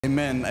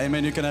Amen.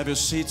 Amen. You can have your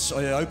seats.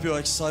 I hope you're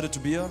excited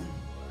to be here.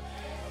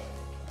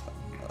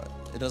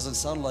 It doesn't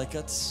sound like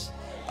it.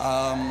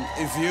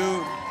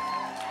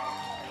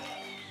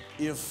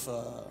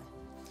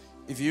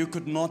 If you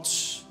could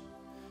not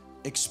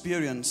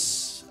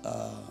experience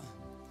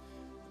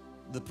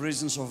the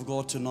presence of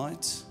God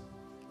tonight,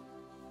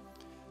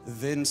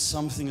 then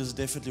something is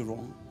definitely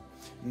wrong.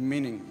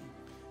 Meaning,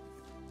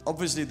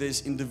 obviously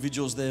there's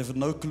individuals, they have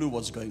no clue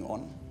what's going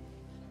on.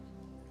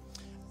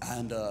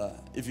 And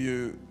if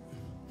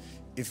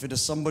it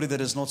is somebody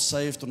that is not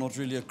saved or not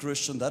really a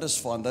Christian, that is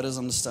fine, that is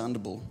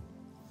understandable.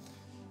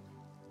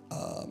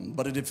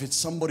 But if it's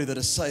somebody that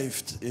is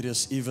saved,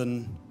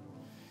 then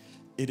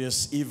it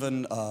is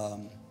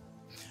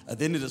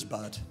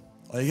bad.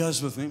 Are you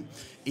guys with me?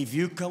 If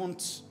you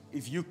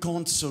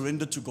can't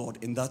surrender to God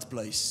in that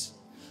place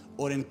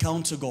or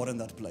encounter God in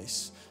that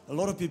place, a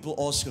lot of people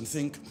ask and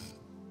think,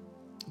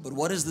 but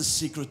what is the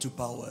secret to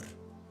power?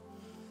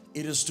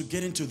 It is to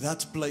get into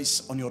that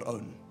place on your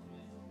own.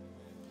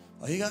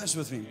 Are you guys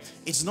with me?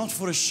 It's not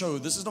for a show.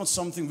 This is not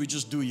something we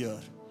just do here.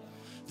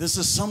 This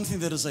is something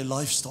that is a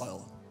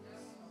lifestyle.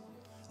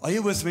 Are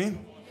you with me?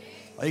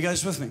 Are you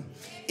guys with me?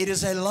 It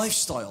is a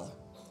lifestyle.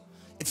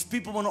 If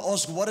people want to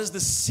ask, what is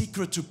the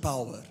secret to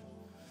power?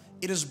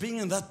 It is being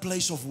in that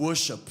place of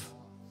worship.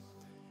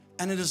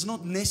 And it is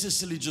not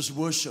necessarily just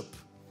worship.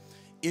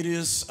 It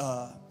is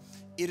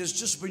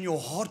just when your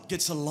heart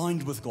gets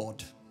aligned with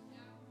God,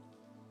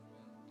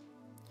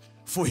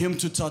 for Him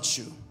to touch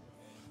you.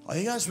 Are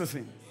you guys with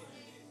me?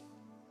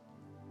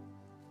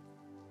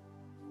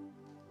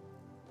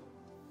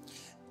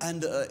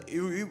 And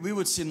we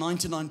would say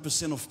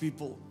 99% of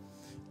people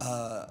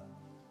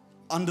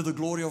under the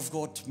glory of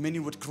God, many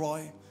would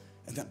cry,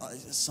 and then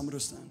somebody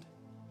would stand.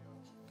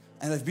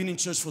 And they've been in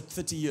church for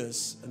 30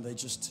 years, and they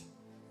just,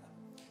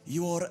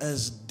 you are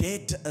as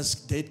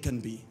dead can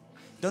be.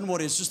 Don't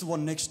worry, it's just the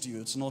one next to you.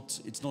 It's not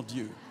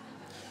you.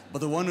 But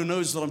the one who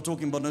knows what I'm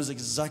talking about knows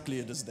exactly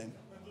it is them.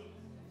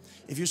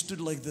 If you stood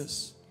like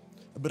this,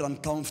 a bit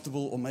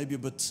uncomfortable or maybe a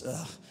bit,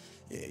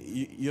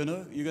 you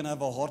know, you're going to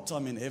have a hard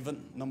time in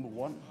heaven, number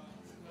one.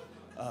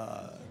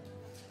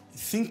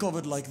 Think of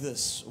it like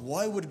this.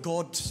 Why would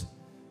God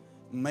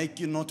make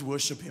you not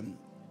worship Him?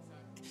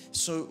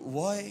 So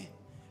why,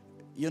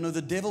 you know,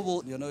 the devil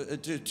will, you know,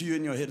 to you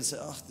in your head and say,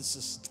 this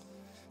is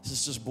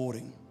just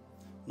boring.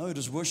 No, it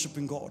is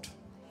worshiping God.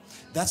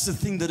 That's the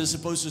thing that is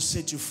supposed to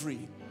set you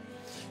free.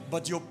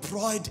 But your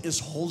pride is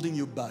holding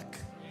you back.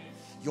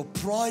 Your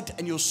pride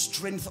and your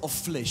strength of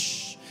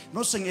flesh. I'm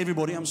not saying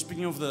everybody, I'm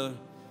speaking of the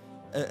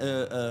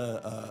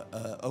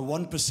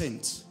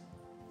 1%.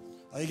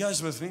 Are you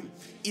guys with me?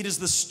 It is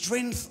the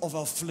strength of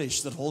our flesh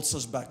that holds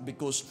us back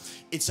because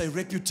it's a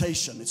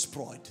reputation, it's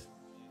pride.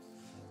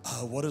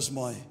 What is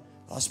my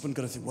husband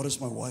going to think? What is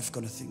my wife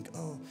going to think?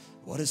 Oh,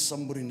 what is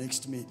somebody next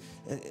to me?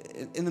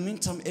 In the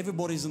meantime,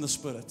 everybody's in the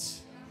spirit.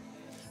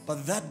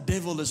 But that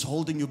devil is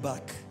holding you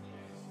back.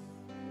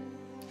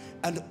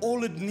 And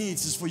all it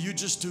needs is for you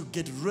just to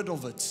get rid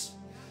of it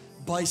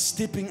by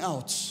stepping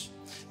out.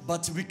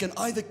 But we can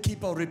either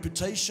keep our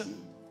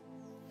reputation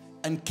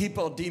and keep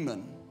our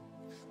demon,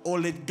 or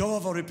let go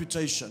of our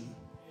reputation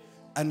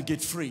and get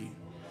free.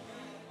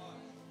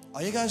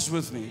 Are you guys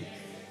with me?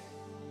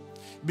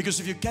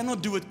 Because if you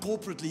cannot do it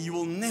corporately, you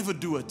will never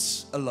do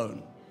it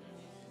alone.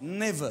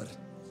 Never.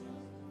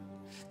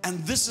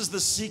 And this is the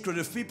secret.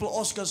 If people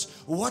ask us,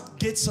 what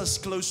gets us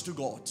close to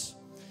God?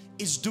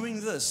 It's doing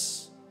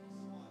this.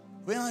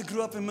 When I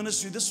grew up in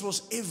ministry, this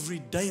was every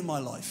day in my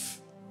life.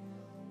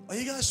 Are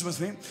you guys with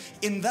me?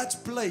 In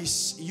that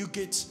place, you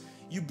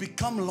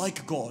become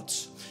like God.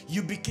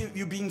 You're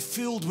being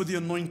filled with the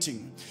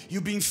anointing.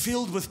 You're being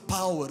filled with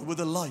power, with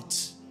the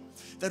light.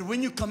 That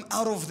when you come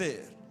out of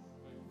there,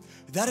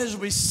 that is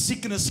where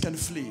sickness can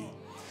flee,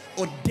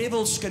 or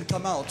devils can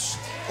come out,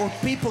 or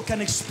people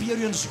can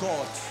experience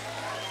God.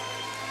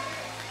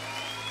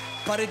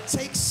 But it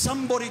takes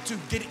somebody to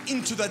get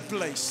into that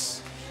place.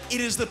 It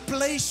is the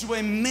place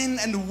where men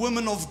and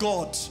women of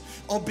God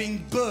are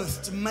being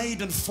birthed,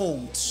 made and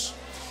formed,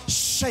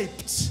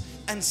 shaped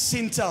and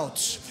sent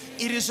out.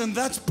 It is in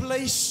that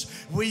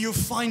place where you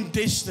find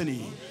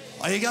destiny.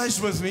 Are you guys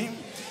with me?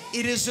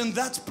 It is in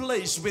that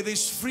place where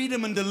there's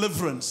freedom and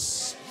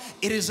deliverance.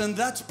 It is in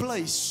that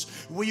place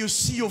where you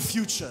see your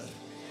future.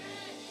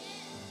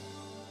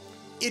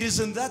 It is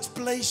in that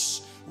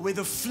place where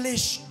the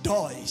flesh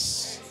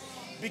dies.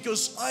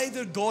 Because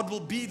either God will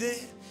be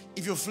there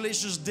if your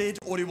flesh is dead,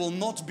 or He will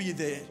not be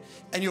there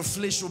and your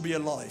flesh will be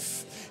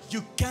alive.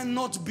 You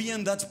cannot be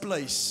in that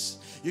place.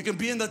 You can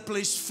be in that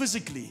place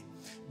physically,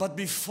 but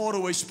be far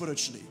away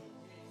spiritually.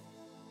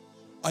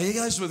 Are you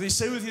guys with me?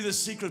 Say with me, the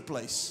secret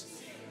place.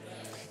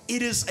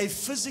 It is a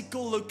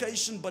physical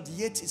location, but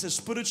yet it's a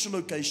spiritual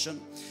location.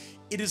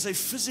 It is a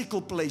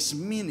physical place,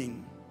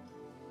 meaning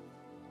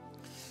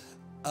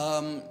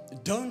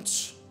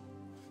don't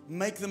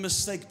make the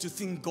mistake to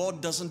think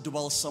God doesn't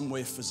dwell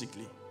somewhere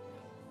physically.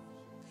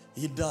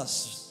 He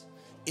does.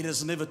 It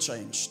has never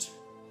changed.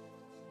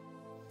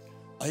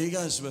 Are you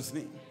guys with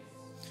me?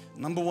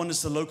 Number one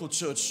is the local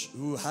church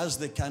who has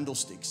their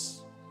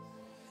candlesticks.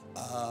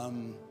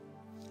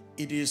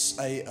 It is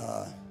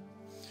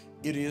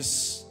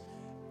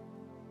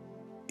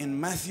in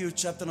Matthew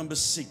chapter number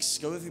 6.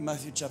 Go with me,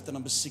 Matthew chapter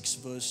number 6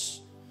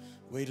 verse,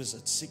 where is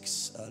it?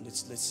 6.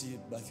 Let's see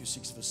Matthew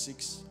 6 verse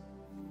 6.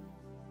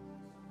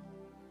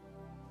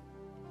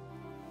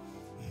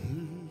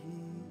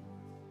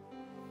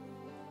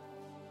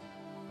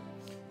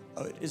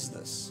 Oh, it is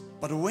this.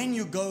 But when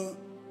you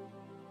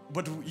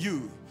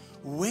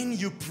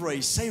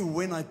pray, say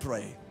when I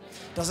pray.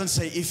 Doesn't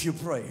say if you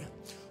pray.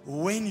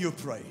 When you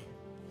pray,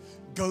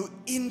 go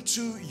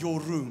into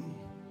your room.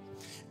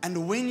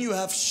 And when you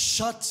have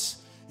shut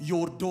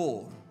your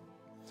door,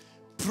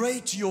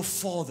 pray to your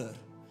Father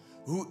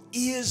who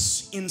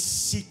is in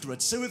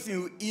secret. Say with me,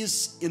 who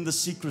is in the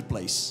secret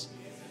place.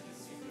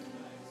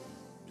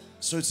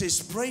 So it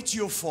says, pray to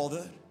your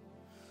Father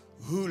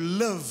who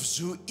lives,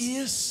 who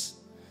is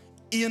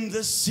in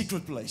the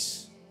secret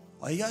place.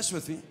 Are you guys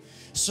with me?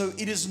 So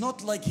it is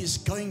not like He's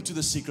going to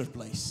the secret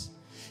place.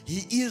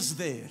 He is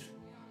there.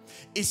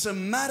 It's a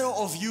matter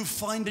of you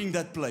finding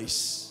that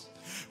place.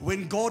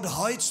 When God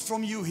hides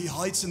from you, He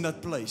hides in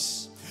that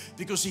place.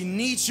 Because He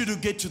needs you to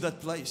get to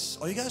that place.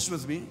 Are you guys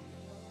with me?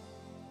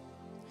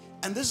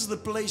 And this is the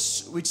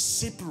place which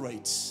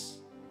separates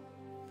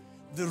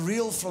the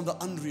real from the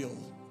unreal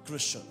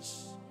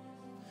Christians.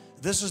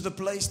 This is the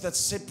place that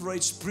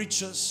separates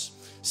preachers.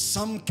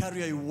 Some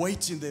carry a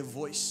weight in their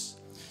voice.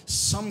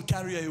 Some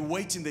carry a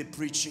weight in their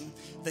preaching.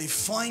 They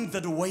find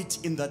that weight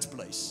in that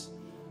place.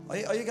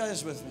 Are you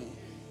guys with me?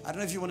 I don't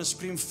know if you want to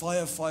scream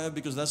fire, fire,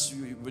 because that's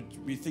what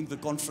we think the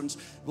conference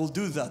will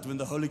do that when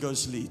the Holy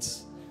Ghost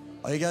leads.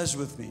 Are you guys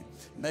with me?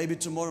 Maybe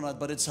tomorrow night,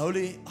 but it's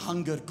Holy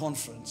Hunger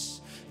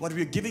Conference. What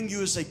we're giving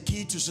you is a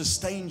key to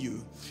sustain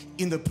you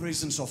in the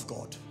presence of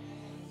God.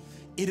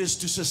 It is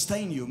to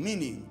sustain you,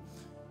 meaning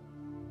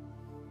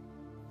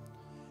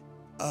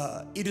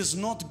it is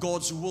not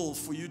God's will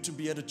for you to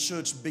be at a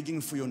church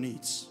begging for your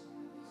needs.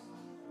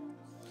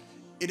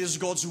 It is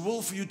God's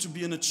will for you to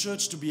be in a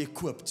church to be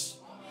equipped,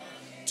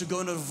 to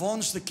go and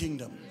advance the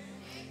kingdom.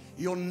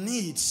 Your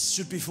needs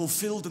should be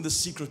fulfilled in the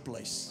secret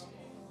place.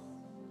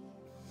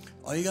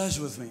 Are you guys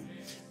with me?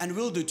 And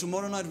we'll do,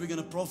 tomorrow night we're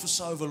going to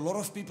prophesy over a lot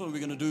of people. We're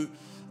going to do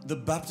the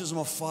baptism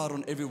of fire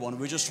on everyone.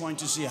 We're just trying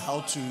to see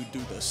how to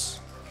do this.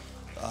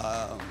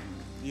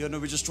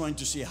 We're just trying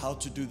to see how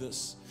to do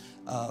this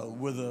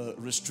with the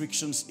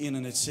restrictions in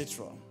and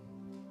etc.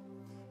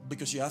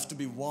 Because you have to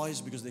be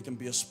wise, because there can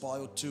be a spy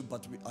or two,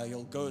 but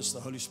I'll go as the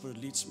Holy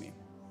Spirit leads me.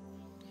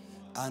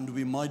 And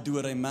we might do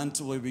it a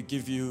mantle where we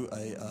give you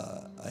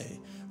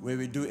where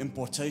we do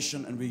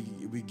importation and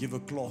we give a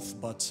cloth.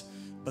 But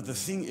the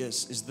thing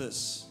is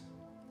this,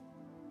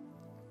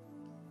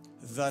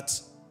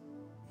 that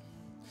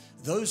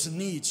those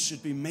needs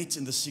should be met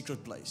in the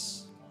secret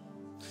place.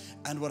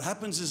 And what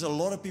happens is a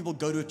lot of people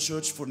go to a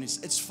church for needs.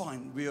 It's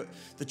fine.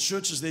 The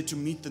church is there to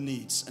meet the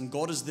needs, and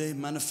God is there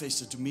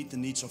manifested to meet the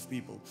needs of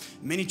people.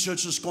 Many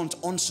churches can't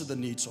answer the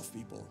needs of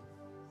people.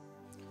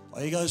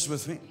 Are you guys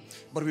with me?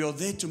 But we are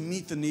there to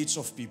meet the needs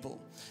of people.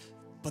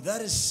 But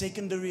that is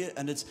secondary,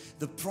 and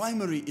the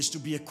primary is to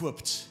be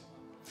equipped.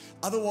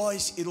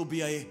 Otherwise, it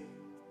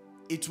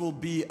will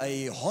be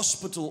a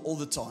hospital all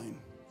the time.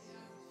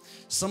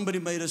 Somebody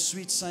made a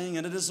sweet saying,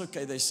 and it is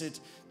okay. They said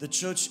the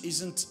church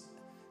isn't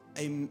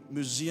a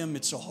museum,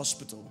 it's a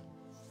hospital.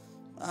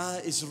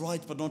 It's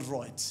right, but not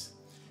right.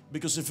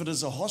 Because if it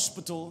is a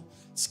hospital,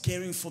 it's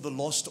caring for the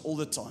lost all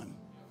the time.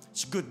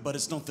 It's good, but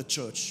it's not the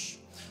church.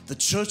 The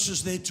church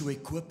is there to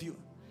equip you,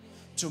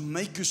 to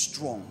make you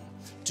strong,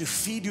 to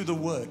feed you the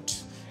word,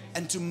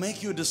 and to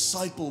make you a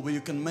disciple where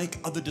you can make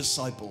other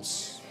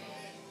disciples.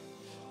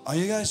 Are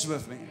you guys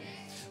with me?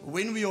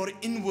 When we are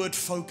inward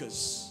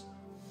focused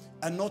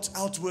and not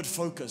outward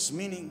focused,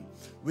 meaning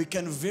we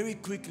can very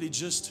quickly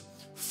just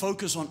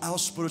focus on our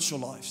spiritual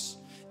lives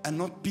and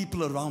not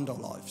people around our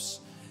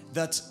lives.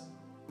 That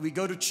we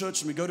go to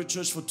church and we go to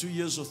church for 2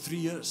 years or 3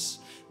 years,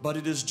 but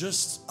it is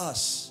just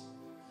us.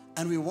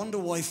 And we wonder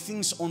why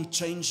things aren't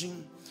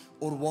changing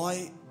or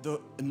why the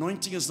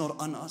anointing is not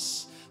on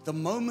us. The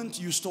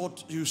moment you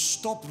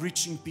stop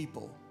reaching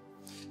people,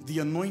 the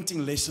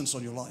anointing lessens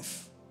on your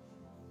life.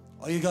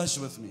 Are you guys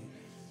with me?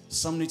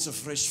 Some needs a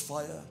fresh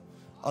fire,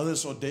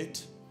 others are dead.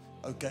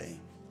 Okay.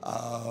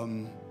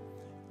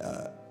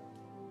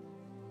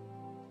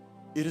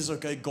 It is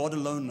okay. God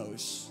alone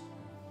knows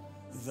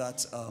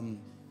that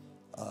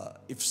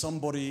if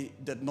somebody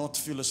did not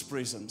feel His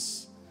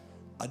presence,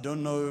 I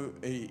don't know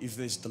if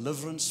there's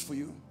deliverance for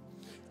you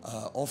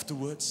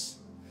afterwards.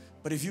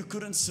 But if you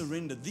couldn't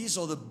surrender, these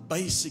are the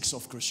basics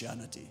of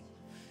Christianity.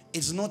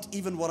 It's not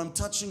even what I'm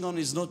touching on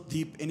is not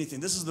deep anything.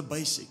 This is the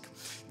basic.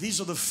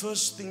 These are the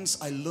first things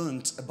I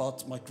learned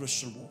about my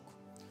Christian walk,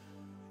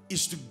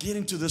 is to get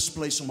into this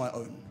place on my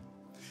own.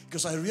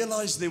 Because I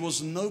realized there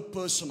was no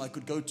person I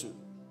could go to.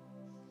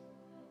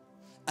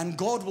 And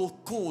God will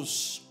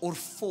cause or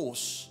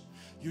force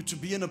you to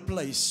be in a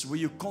place where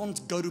you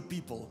can't go to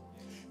people,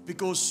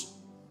 because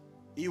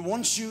He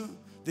wants you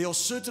There are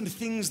certain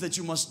things that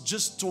you must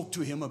just talk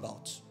to Him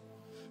about,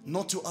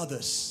 not to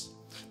others.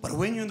 But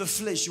when you're in the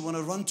flesh, you want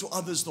to run to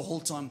others the whole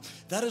time.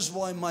 That is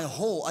why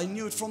I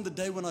knew it from the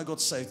day when I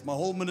got saved, my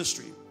whole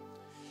ministry.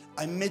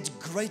 I met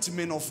great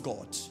men of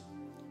God.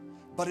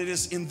 But it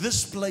is in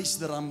this place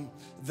that I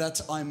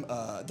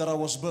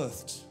was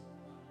birthed.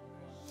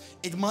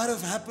 It might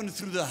have happened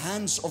through the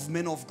hands of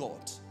men of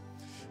God.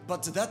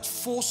 But that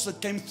force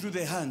that came through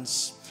their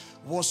hands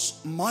was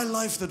my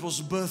life that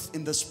was birthed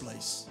in this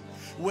place,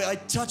 where I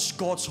touched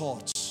God's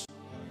heart.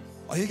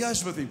 Are you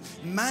guys with me?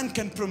 Man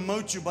can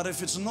promote you, but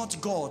if it's not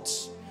God,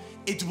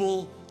 it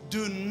will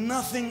do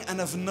nothing and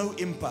have no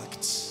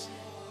impact.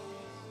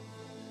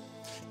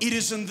 It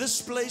is in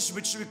this place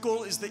which we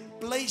call is the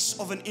place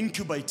of an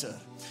incubator.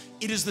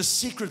 It is the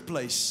secret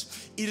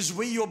place. It is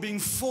where you're being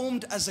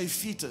formed as a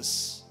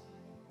fetus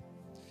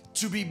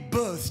to be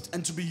birthed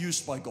and to be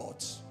used by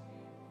God.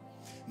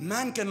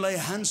 Man can lay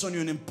hands on you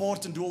and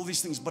impart and do all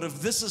these things, but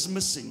if this is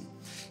missing,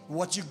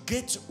 what you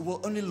get will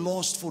only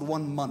last for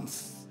 1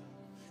 month.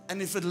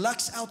 And if it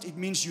lacks out, it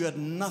means you had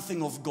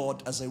nothing of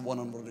God as a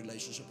one-on-one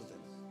relationship with Him.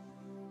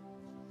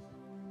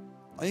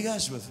 Are you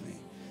guys with me?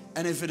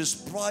 And if it is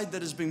pride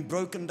that is being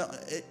broken down,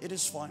 it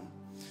is fine.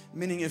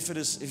 Meaning if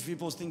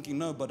people are thinking,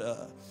 no, but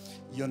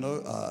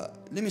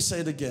let me say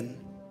it again.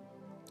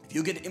 If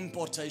you get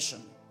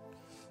impartation,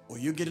 or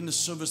you get in a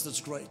service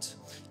that's great,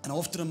 and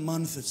after a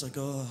month it's like,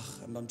 oh,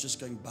 and I'm just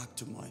going back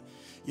to my,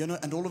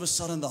 and all of a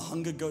sudden the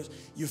hunger goes.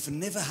 You've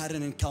never had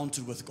an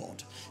encounter with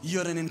God. You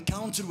had an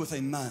encounter with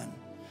a man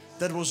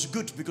that was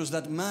good, because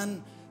that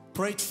man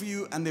prayed for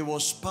you and there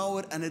was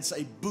power, and it's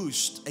a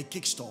boost, a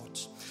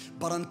kickstart.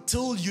 But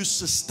until you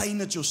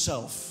sustain it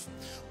yourself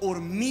or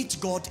meet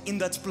God in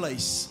that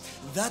place,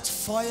 that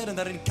fire and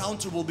that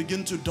encounter will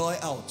begin to die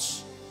out.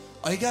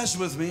 Are you guys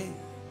with me?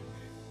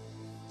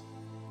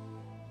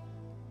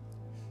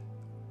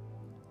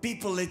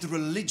 People let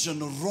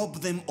religion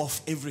rob them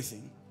of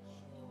everything.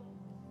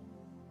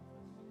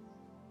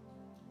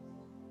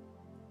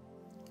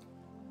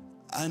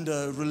 And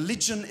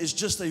religion is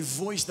just a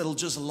voice that will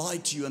just lie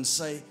to you and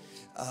say,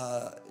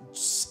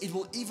 it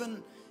will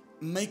even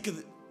make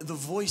the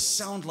voice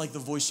sound like the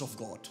voice of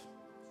God.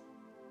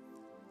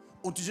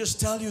 Or to just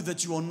tell you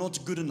that you are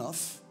not good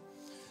enough.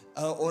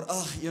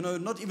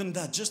 Not even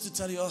that. Just to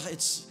tell you,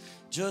 it's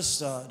just,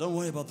 don't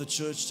worry about the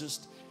church.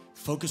 Just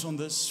focus on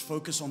this,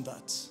 focus on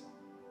that.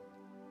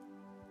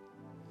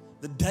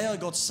 The day I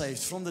got saved,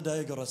 from the day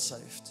I got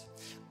saved,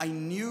 I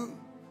knew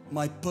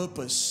my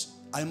purpose.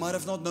 I might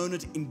have not known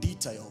it in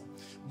detail,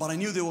 but I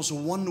knew there was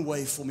one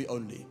way for me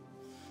only: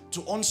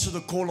 to answer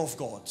the call of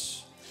God,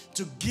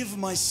 to give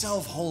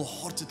myself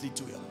wholeheartedly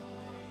to Him.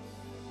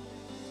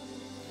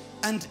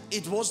 And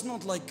it was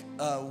not like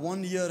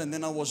 1 year and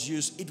then I was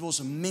used. It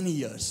was many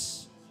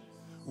years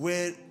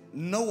where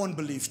no one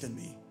believed in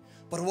me.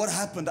 But what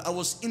happened? I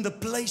was in the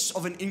place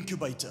of an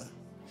incubator,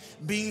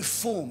 being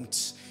formed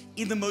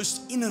in the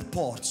most inner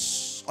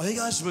parts. Are you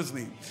guys with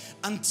me?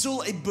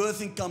 Until a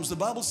birthing comes. The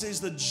Bible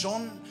says that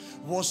John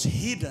was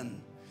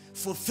hidden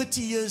for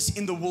 30 years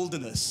in the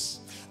wilderness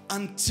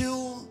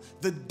until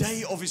the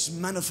day of his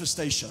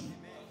manifestation.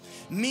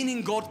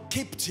 Meaning God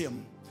kept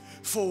him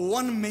for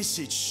one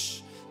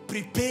message: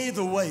 prepare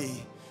the way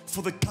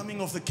for the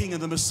coming of the King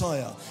and the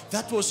Messiah.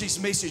 That was his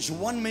message,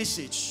 one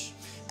message.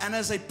 And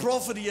as a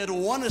prophet, he had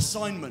one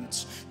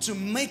assignment: to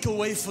make a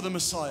way for the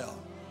Messiah.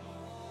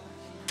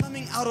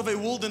 Coming out of a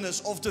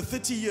wilderness after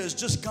 30 years,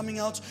 just coming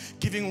out,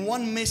 giving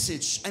one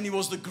message, and he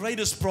was the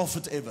greatest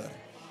prophet ever.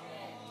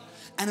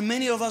 And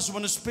many of us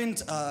want to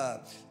spend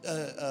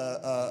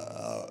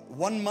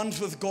 1 month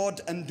with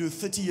God and do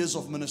 30 years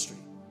of ministry.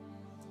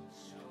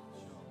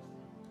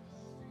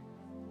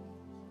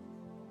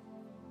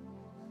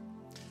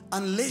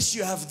 Unless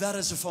you have that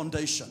as a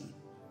foundation,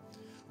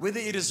 whether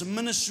it is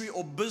ministry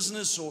or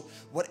business or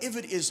whatever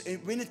it is,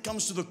 when it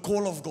comes to the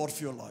call of God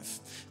for your life,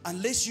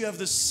 unless you have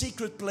the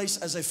secret place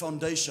as a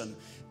foundation,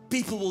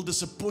 people will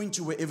disappoint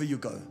you wherever you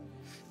go.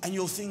 And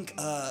you'll think,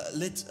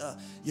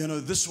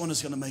 this one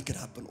is going to make it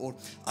happen, or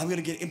I'm going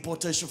to get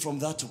impartation from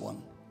that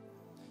one.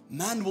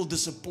 Man will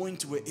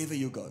disappoint wherever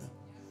you go.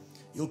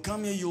 You'll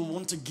come here, you'll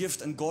want a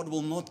gift, and God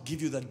will not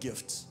give you that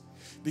gift,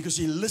 because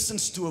He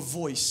listens to a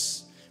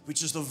voice,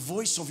 which is the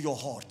voice of your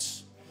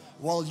heart,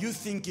 while you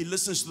think He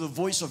listens to the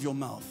voice of your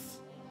mouth.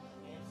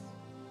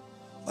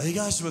 Are you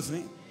guys with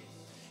me?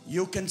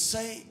 You can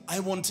say, I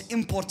want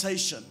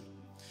impartation,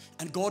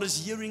 and God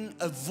is hearing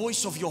a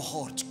voice of your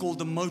heart called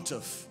the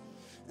motive,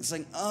 and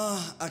saying,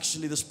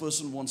 actually this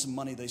person wants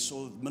money. They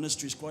saw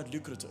ministry is quite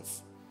lucrative.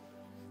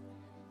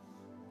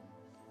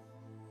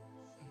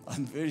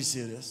 I'm very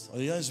serious. Are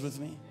you guys with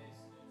me?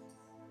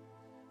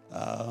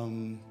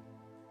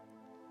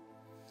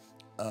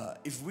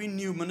 If we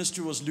knew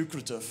ministry was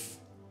lucrative,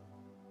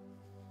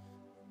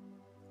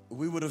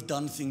 we would have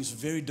done things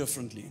very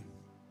differently.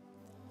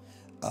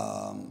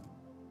 And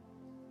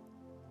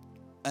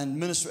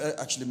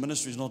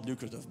ministry is not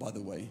lucrative, by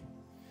the way.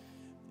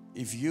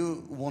 If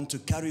you want to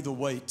carry the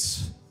weight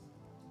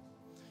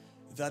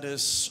that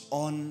is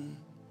on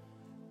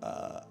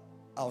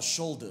our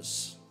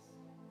shoulders,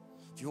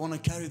 if you want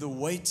to carry the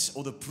weight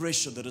or the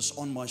pressure that is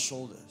on my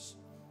shoulders,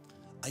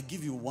 I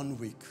give you 1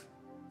 week.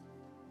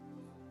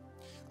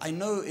 I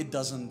know it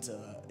doesn't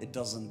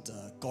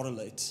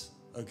correlate,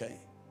 okay?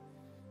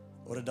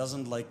 Or it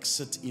doesn't like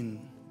sit in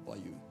by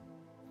you.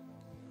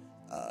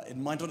 It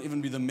might not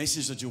even be the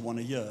message that you want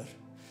to hear.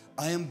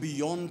 I am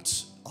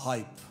beyond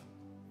hype.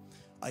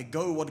 I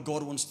go what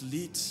God wants to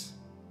lead.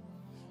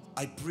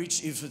 I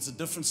preach if it's a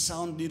different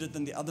sound needed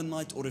than the other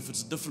night, or if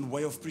it's a different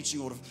way of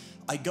preaching, or if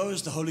I go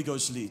as the Holy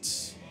Ghost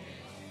leads.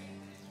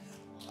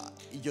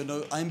 You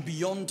know, I'm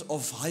beyond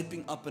of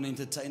hyping up and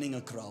entertaining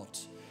a crowd.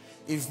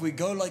 If we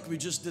go like we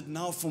just did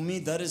now, for me,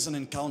 that is an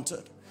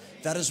encounter.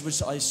 That is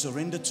which I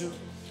surrender to.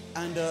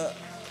 And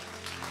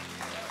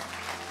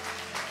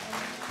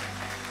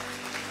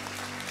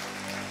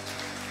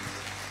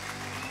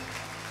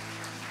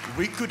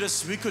we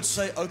could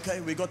say,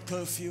 okay, we got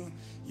curfew.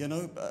 You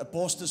know,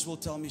 pastors will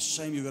tell me,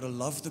 shame, you got to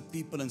love the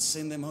people and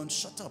send them home.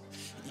 Shut up.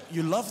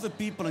 You love the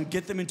people and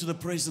get them into the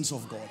presence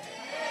of God.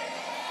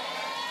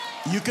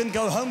 You can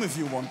go home if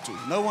you want to.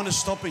 No one is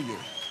stopping you.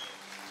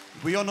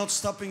 We are not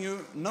stopping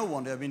you. No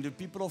one. I mean, the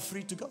people are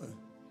free to go.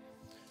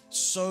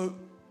 So,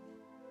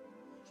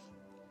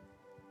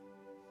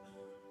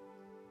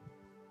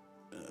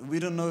 we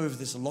don't know if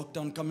there's a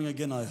lockdown coming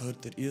again. I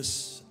heard there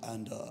is.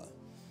 And,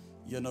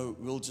 you know,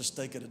 we'll just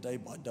take it a day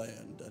by day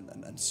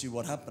and see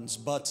what happens.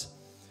 But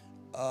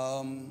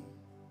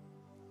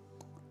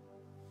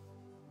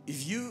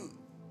if you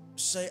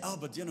say,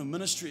 but, you know,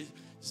 ministry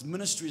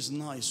is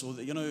nice. Or,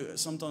 you know,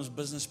 sometimes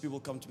business people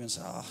come to me and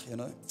say, you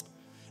know,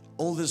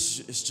 all this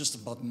is just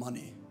about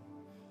money.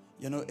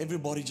 You know,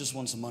 everybody just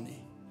wants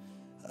money.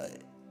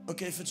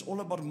 Okay, if it's all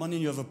about money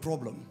and you have a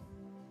problem,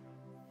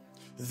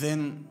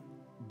 then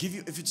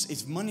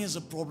if money is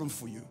a problem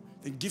for you,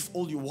 then give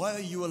all you. Why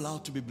are you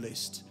allowed to be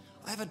blessed?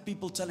 I've had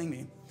people telling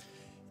me,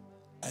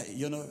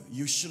 you know,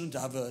 you shouldn't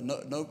have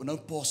no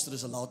pastor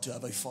is allowed to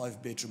have a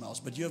 5-bedroom house,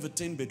 but you have a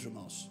 10-bedroom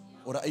house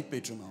or an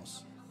 8-bedroom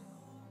house.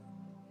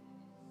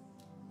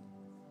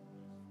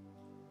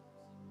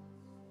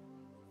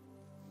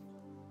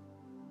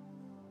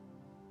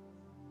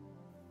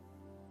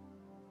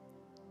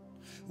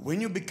 When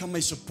you become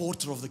a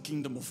supporter of the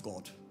kingdom of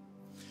God,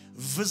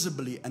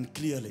 visibly and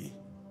clearly,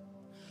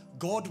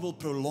 God will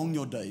prolong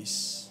your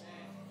days.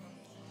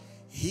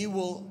 He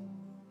will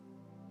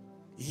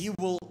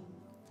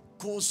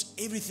cause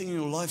everything in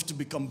your life to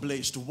become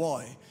blessed.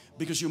 Why?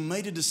 Because you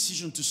made a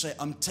decision to say,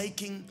 I'm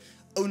taking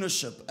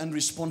ownership and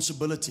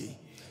responsibility.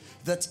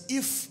 That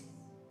if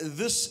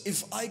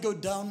I go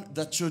down,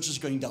 that church is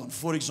going down.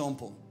 For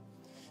example,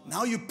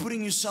 now you're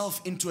putting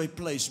yourself into a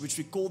place which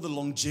we call the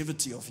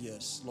longevity of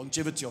years,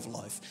 longevity of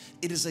life.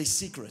 It is a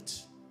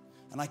secret,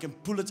 and I can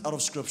pull it out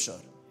of Scripture.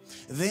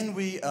 Then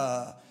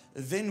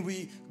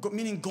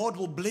meaning God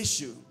will bless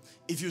you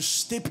if you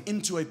step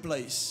into a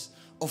place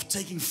of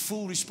taking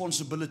full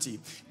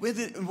responsibility,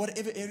 in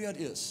whatever area it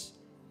is.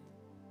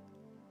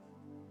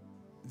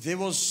 There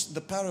was the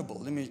parable.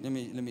 Let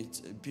me.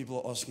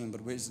 People are asking,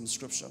 but where is it in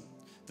Scripture?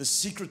 The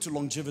secret to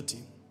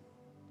longevity.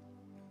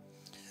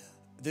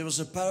 There was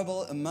a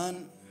parable. A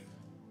man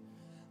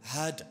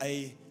had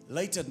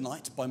late at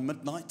night, by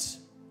midnight,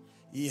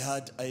 he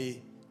had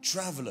a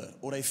traveler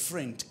or a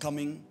friend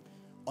coming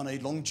on a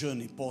long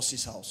journey past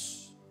his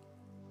house.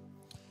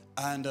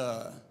 And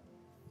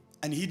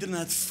he didn't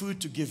have food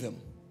to give him.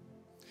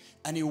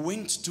 And he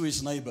went to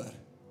his neighbor,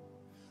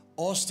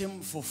 asked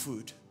him for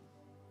food.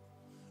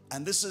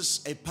 And this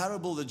is a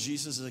parable that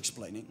Jesus is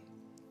explaining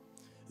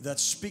that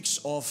speaks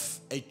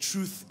of a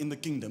truth in the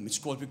kingdom.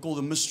 It's what we call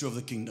the mystery of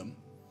the kingdom.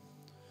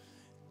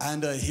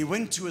 And he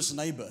went to his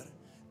neighbor,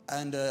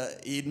 and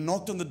he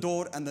knocked on the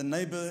door, and the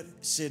neighbor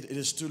said, it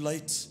is too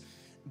late.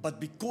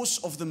 But because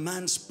of the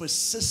man's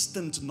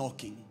persistent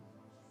knocking,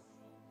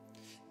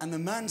 and the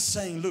man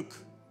saying, look,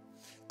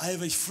 I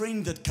have a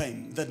friend that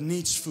came that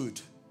needs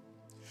food.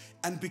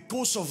 And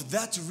because of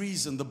that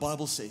reason, the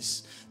Bible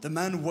says, the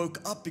man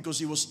woke up because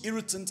he was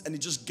irritant, and he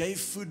just gave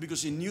food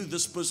because he knew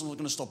this person was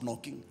going to stop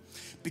knocking.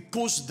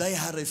 Because they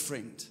had a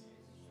friend.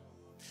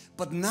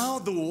 But now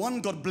the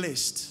one got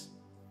blessed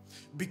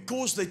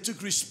because they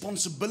took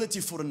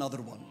responsibility for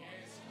another one.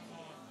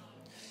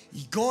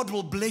 God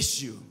will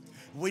bless you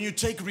when you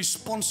take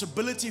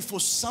responsibility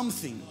for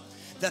something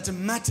that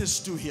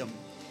matters to Him.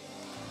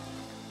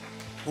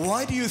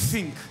 Why do you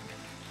think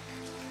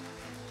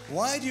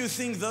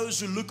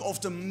those who look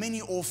after many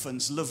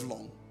orphans live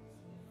long?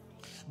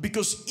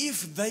 Because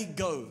if they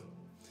go,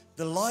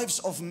 the lives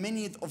of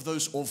many of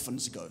those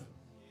orphans go.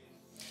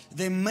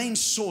 Their main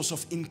source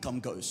of income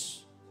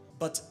goes.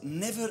 But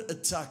never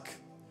attack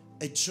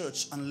a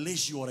church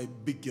unless you are a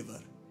big giver.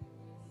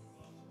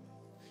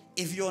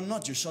 If you're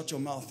not, you shut your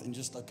mouth and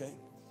just, okay,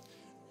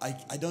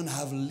 I don't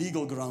have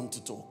legal ground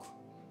to talk.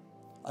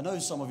 I know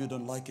some of you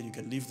don't like it. You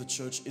can leave the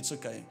church. It's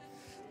okay.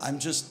 I'm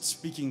just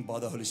speaking by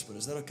the Holy Spirit.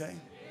 Is that okay?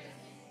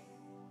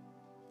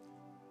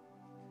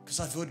 Because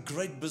I've heard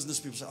great business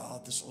people say,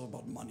 this is all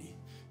about money.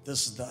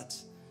 This, that.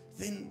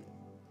 Then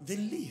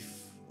leave.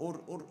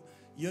 Or,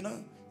 you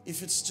know,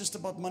 if it's just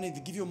about money, they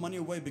give your money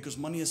away because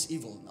money is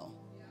evil now.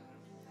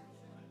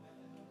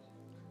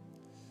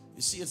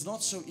 You see, it's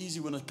not so easy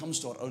when it comes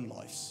to our own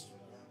lives.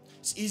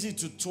 It's easy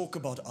to talk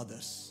about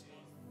others.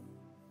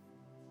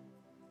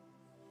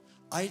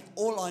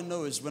 All I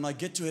know is when I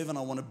get to heaven,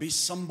 I want to be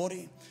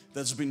somebody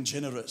that's been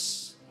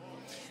generous.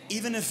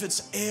 Even if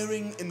it's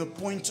erring in the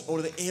point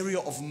or the area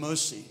of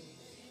mercy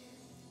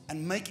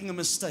and making a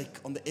mistake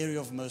on the area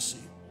of mercy,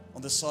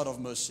 on the side of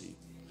mercy.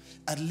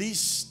 At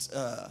least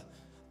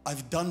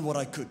I've done what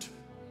I could.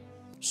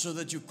 So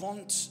that you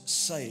can't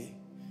say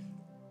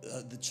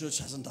the church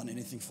hasn't done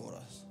anything for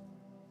us.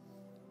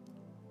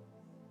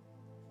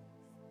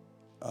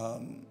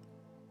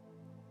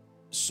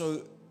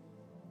 So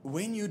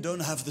when you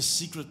don't have the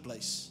secret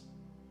place,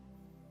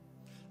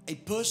 a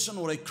person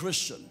or a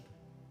Christian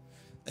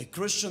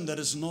that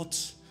is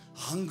not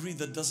hungry,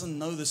 that doesn't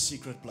know the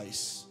secret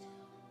place,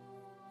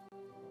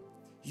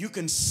 you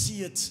can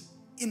see it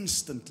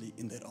instantly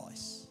in their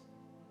eyes.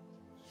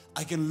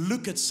 I can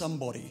look at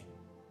somebody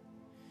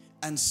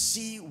and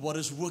see what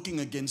is working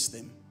against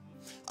them.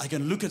 I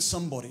can look at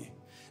somebody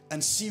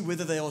and see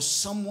whether they are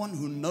someone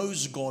who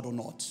knows God or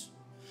not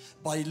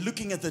by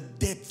looking at the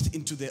depth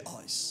into their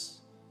eyes.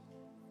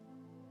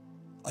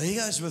 Are you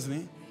guys with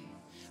me?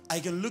 I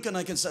can look and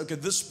I can say, okay,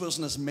 this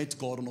person has met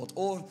God or not,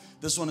 or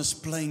this one is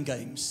playing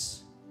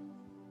games.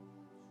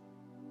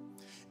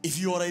 If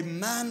you are a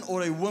man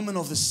or a woman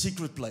of the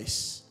secret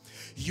place,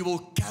 you will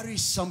carry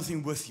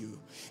something with you,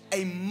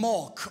 a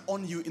mark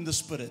on you in the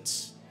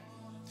spirit,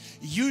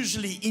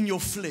 usually in your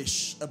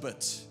flesh a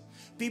bit.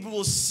 People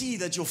will see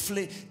that your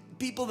flesh,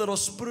 people that are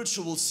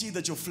spiritual will see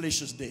that your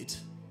flesh is dead.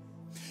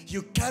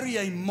 You carry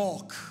a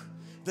mark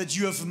that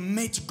you have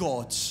met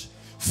God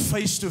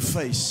face to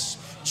face.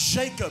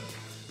 Jacob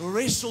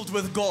wrestled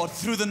with God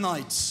through the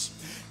night,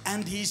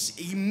 and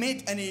he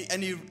met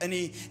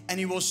and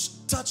he was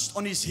touched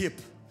on his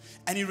hip,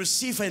 and he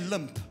received a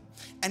limp,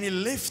 and he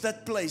left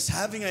that place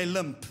having a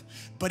limp,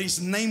 but his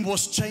name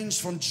was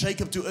changed from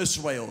Jacob to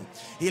Israel.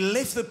 He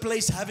left the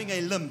place having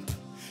a limp,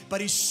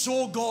 but he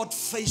saw God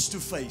face to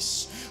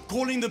face,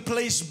 calling the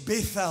place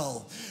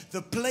Bethel,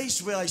 the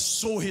place where I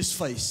saw his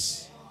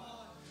face,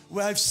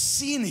 where I've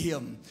seen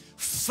him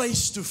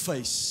face to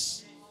face.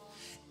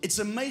 It's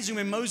amazing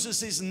when Moses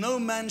says, no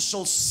man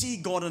shall see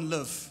God and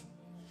live.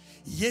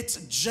 Yet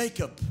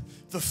Jacob,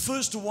 the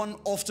first one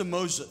after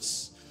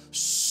Moses,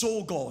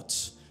 saw God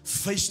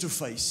face to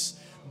face,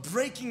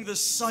 breaking the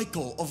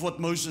cycle of what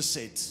Moses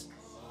said.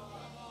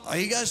 Are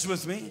you guys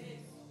with me?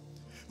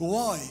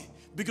 Why?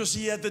 Because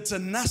he had the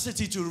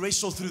tenacity to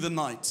wrestle through the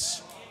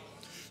night,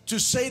 to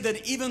say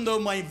that even though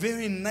my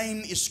very name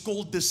is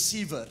called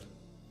deceiver,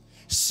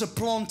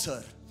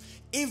 supplanter,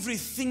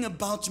 everything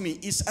about me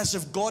is as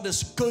if God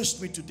has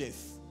cursed me to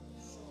death,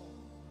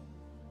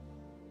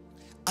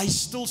 I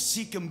still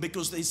seek Him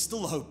because there's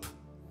still hope.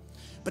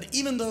 But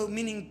even though,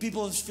 meaning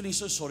people are feeling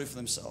so sorry for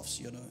themselves,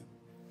 you know,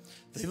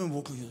 they even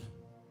walk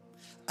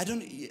like,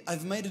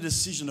 I've made a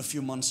decision a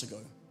few months ago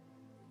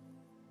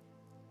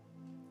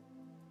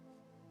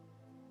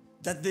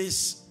that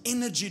there's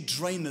energy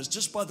drainers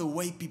just by the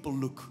way people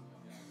look.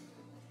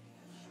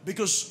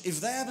 Because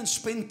if they haven't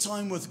spent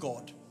time with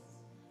God,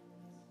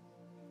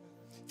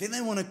 then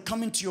they want to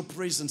come into your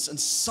presence and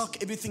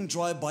suck everything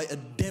dry by a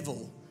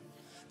devil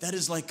that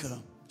is like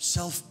a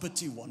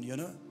self-pity one, you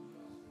know.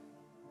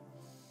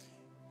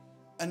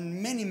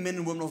 And many men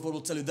and women of God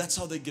will tell you that's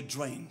how they get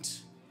drained.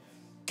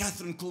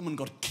 Catherine Kuhlman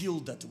got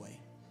killed that way.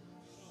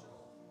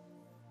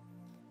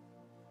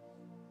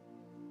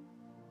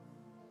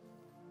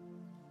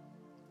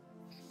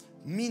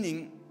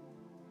 Meaning,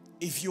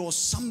 if you're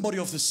somebody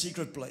of the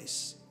secret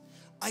place,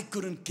 I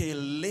couldn't care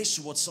less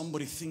what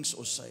somebody thinks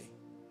or say.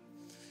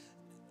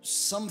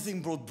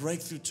 Something brought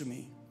breakthrough to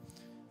me.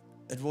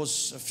 It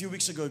was a few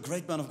weeks ago, a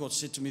great man of God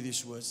said to me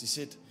these words. He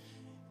said,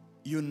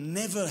 you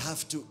never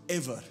have to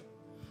ever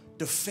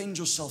defend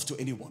yourself to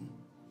anyone.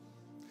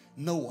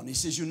 No one. He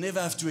says, you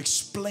never have to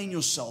explain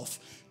yourself.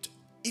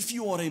 If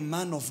you are a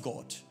man of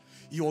God,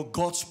 you are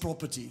God's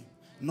property,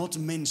 not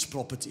men's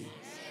property.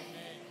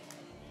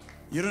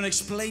 You don't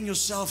explain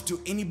yourself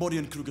to anybody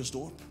in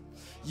Krugersdorp.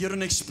 You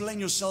don't explain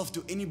yourself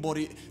to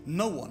anybody,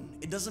 no one.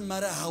 It doesn't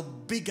matter how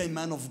big a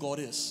man of God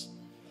is.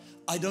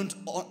 I don't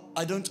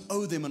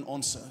owe them an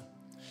answer.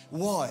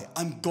 Why?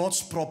 I'm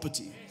God's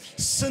property.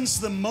 Since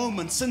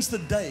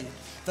the day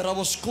that I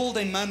was called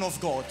a man of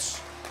God,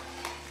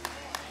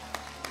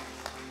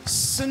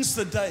 since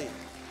the day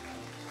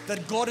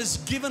that God has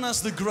given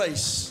us the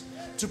grace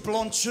to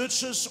plant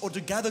churches or to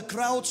gather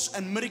crowds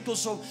and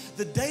miracles, so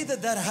the day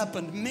that that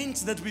happened meant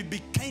that we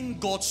became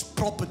God's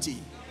property.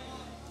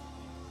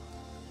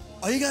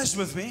 Are you guys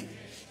with me?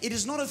 It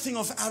is not a thing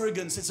of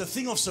arrogance, it's a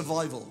thing of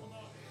survival.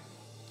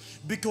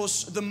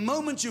 Because the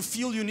moment you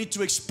feel you need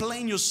to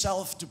explain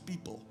yourself to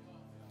people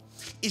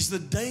is the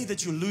day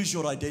that you lose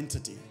your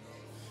identity.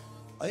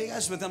 Are you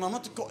guys with me? And I'm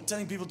not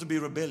telling people to be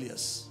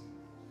rebellious.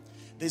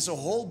 There's a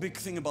whole big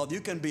thing about you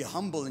can be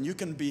humble and you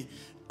can be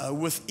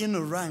within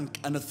a rank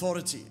and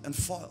authority and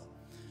file.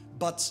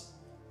 But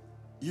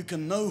you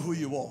can know who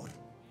you are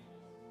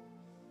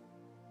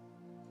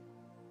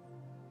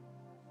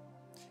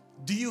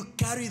Do you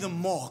carry the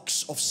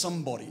marks of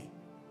somebody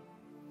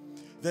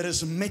that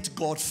has met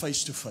God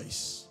face to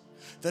face,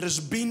 that has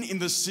been in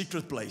the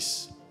secret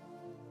place?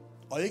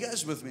 Are you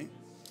guys with me?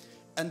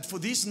 And for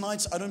these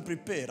nights, I don't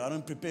prepare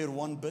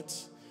one bit.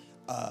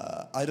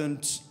 I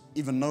don't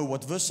even know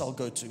what verse I'll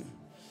go to.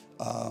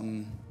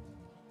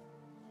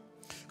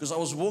 Because I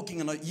was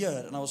walking and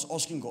I was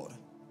asking God.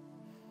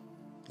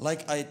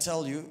 Like I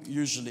tell you,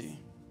 usually,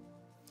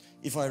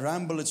 if I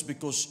ramble, it's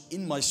because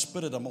in my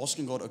spirit, I'm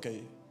asking God,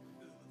 okay,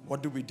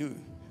 what do we do?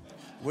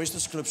 Where's the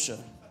scripture?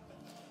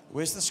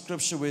 Where's the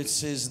scripture where it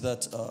says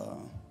that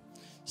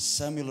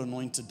Samuel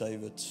anointed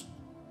David?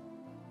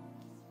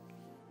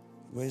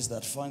 Where's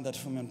that? Find that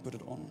for me and put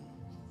it on.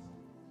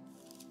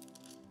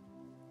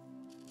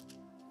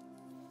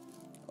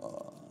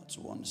 It's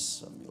 1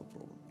 Samuel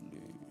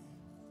probably.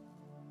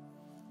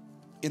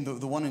 In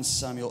the one in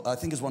Samuel, I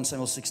think it's 1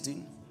 Samuel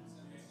 16.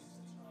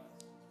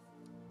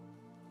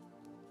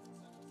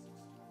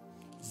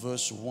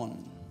 Verse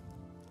 1.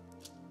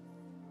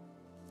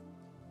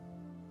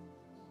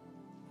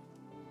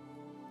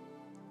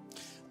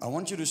 I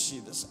want you to see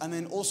this. And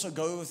then also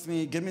go with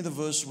me, give me the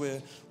verse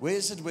where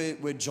is it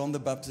where John the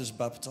Baptist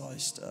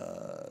baptized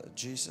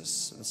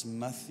Jesus? That's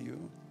Matthew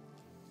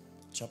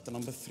chapter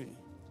number 3.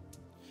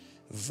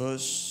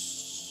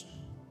 Verse.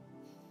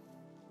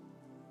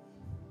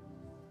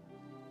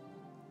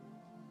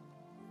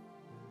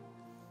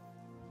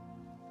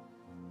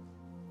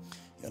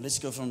 Yeah, let's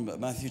go from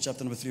Matthew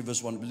chapter number 3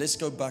 verse 1. Let's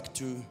go back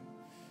to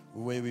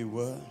where we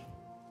were.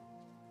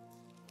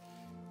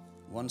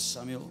 1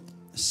 Samuel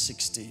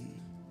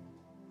 16.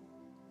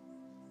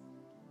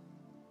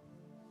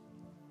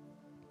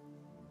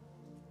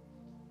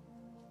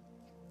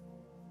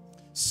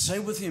 Say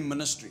with him,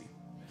 ministry.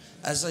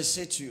 As I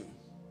said to you,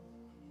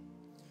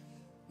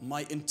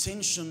 my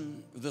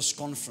intention with this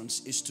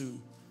conference is to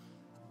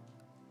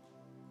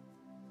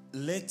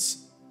let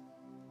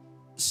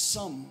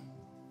some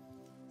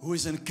who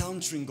is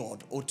encountering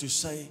God, or to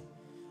say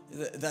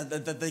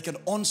that they can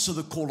answer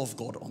the call of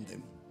God on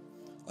them.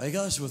 Are you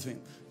guys with me?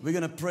 We're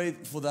going to pray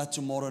for that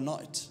tomorrow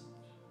night.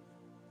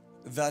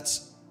 That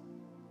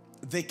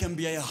there can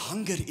be a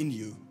hunger in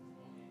you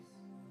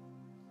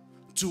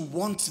to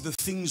want the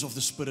things of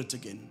the Spirit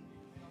again,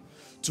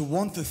 to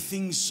want the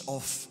things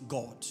of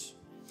God.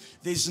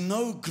 There's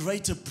no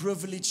greater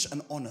privilege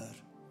and honor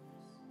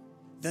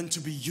than to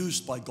be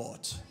used by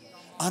God.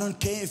 I don't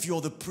care if you're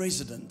the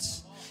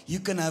president. You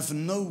can have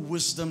no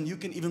wisdom. You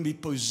can even be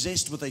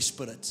possessed with a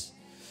spirit.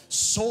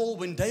 Saul,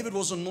 when David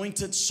was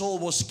anointed, Saul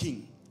was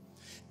king.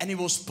 And he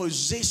was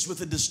possessed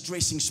with a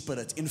distressing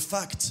spirit. In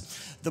fact,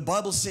 the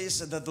Bible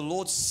says that the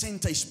Lord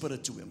sent a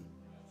spirit to him.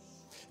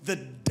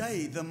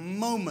 The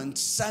moment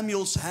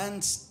Samuel's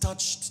hands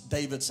touched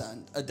David's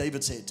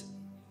head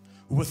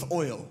with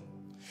oil,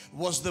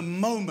 was the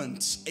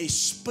moment a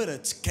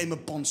spirit came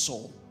upon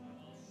Saul.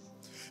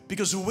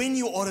 Because when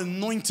you are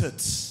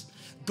anointed,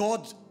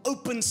 God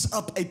opens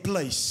up a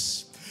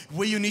place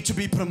where you need to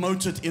be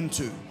promoted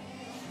into.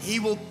 He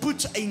will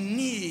put a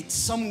need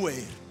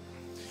somewhere.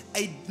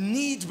 A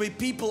need where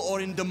people are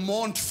in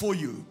demand for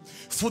you,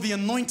 for the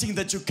anointing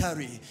that you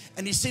carry.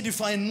 And he said,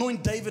 if I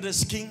anoint David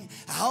as king,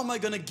 how am I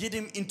going to get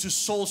him into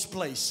Saul's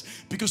place?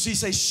 Because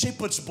he's a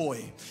shepherd's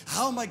boy.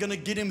 How am I going to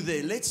get him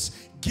there?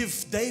 Let's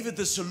give David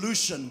the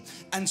solution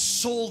and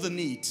Saul the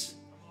need.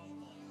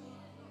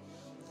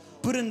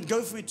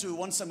 Go for me to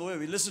 1 Samuel.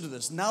 Listen to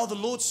this. Now the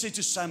Lord said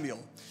to Samuel,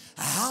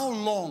 how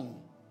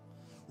long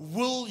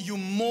will you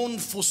mourn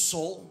for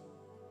Saul,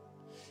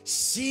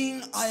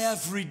 seeing I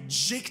have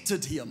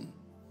rejected him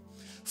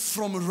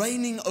from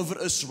reigning over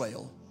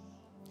Israel?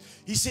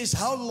 He says,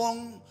 how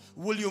long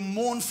will you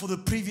mourn for the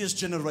previous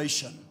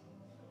generation,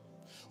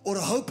 or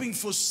hoping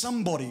for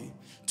somebody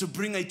to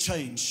bring a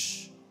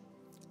change?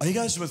 Are you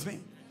guys with me?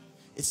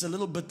 It's a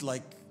little bit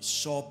like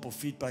sharp or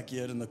feedback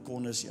here in the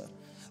corners here.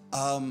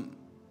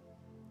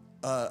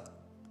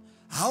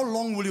 How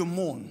long will you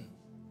mourn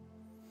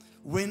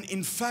when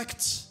in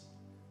fact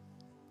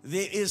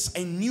there is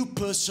a new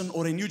person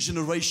or a new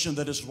generation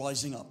that is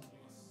rising up?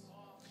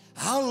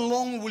 How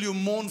long will you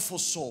mourn for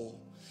Saul,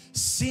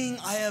 seeing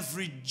I have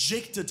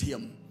rejected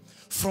him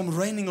from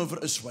reigning over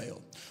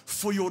Israel?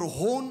 For your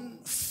horn,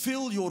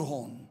 fill your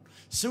horn.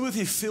 Say with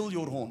me, fill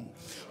your horn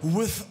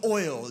with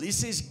oil. He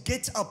says,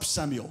 get up,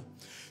 Samuel.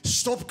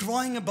 Stop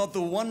crying about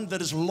the one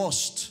that is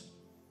lost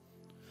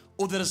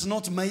or that has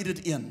not made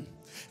it in.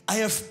 I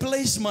have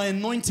placed my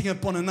anointing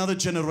upon another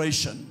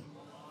generation.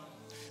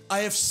 I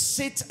have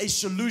set a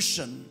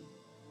solution.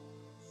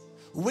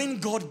 When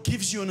God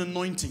gives you an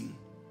anointing,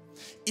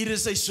 it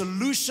is a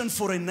solution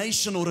for a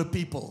nation or a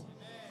people.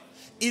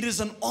 It is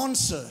an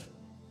answer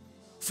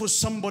for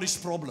somebody's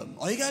problem.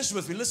 Are you guys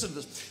with me? Listen to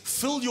this.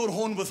 Fill your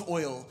horn with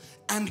oil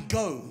and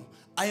go.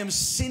 I am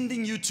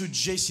sending you to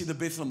Jesse the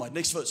Bethlehemite.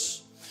 Next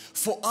verse.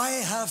 For I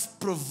have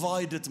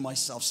provided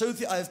myself. So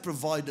I have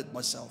provided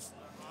myself.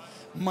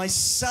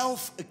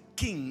 Myself a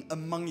king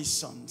among his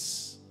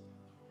sons.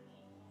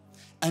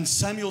 And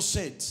Samuel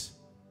said,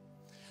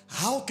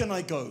 how can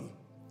I go?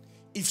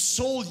 If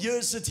Saul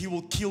hears it, he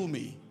will kill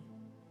me.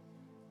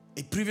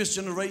 A previous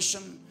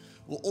generation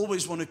will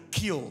always want to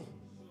kill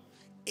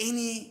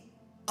any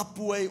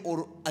upway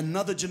or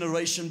another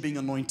generation being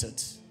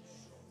anointed.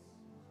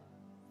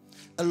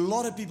 A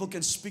lot of people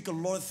can speak a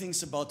lot of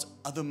things about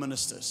other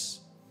ministers.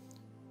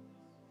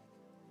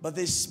 But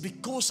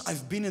because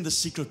I've been in the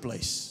secret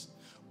place,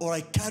 or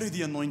I carry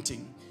the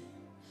anointing,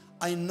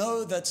 I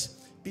know that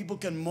people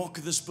can mock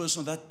this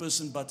person or that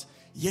person, but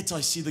yet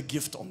I see the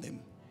gift on them.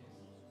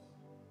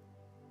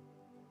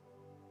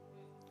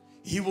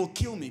 He will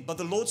kill me. But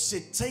the Lord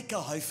said, take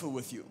a heifer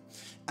with you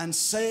and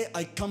say,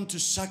 I come to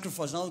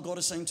sacrifice. Now God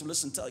is saying to him,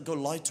 listen, go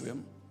lie to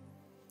him.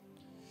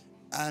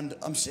 And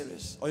I'm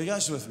serious. Are you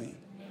guys with me?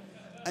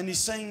 And he's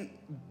saying,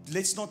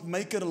 let's not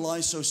make it a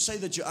lie, so say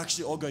that you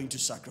actually are going to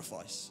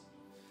sacrifice.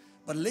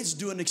 But let's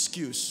do an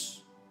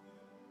excuse.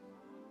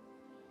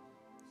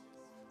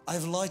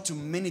 I've lied to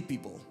many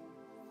people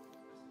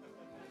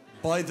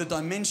by the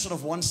dimension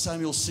of 1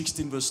 Samuel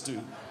 16 verse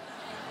 2.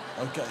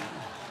 Okay.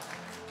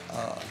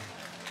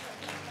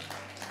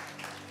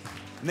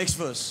 Next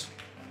verse.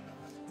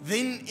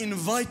 Then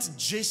invite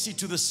Jesse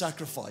to the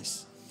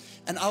sacrifice,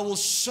 and I will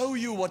show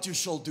you what you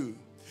shall do.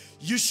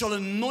 You shall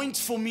anoint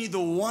for me the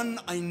one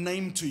I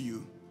name to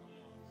you.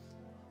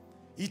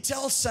 He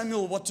tells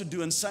Samuel what to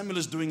do, and Samuel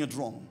is doing it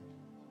wrong.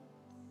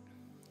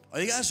 Are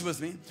you guys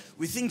with me?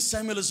 We think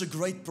Samuel is a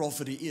great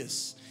prophet. He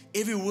is.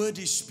 Every word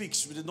he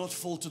speaks did not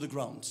fall to the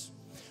ground.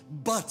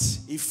 But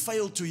he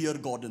failed to hear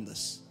God in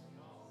this.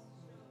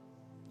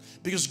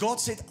 Because God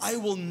said, I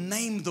will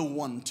name the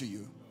one to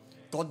you.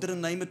 God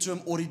didn't name it to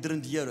him, or he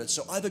didn't hear it.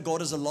 So either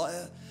God is a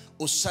liar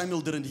or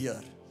Samuel didn't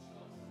hear.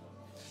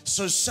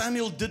 So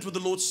Samuel did what the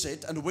Lord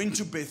said and went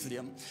to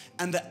Bethlehem.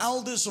 And the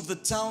elders of the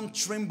town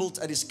trembled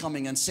at his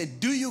coming and said,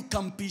 do you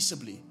come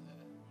peaceably?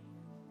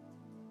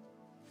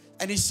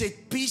 And he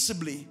said,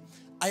 peaceably,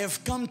 I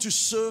have come to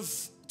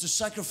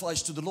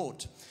sacrifice to the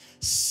Lord.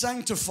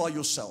 Sanctify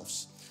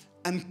yourselves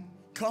and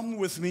come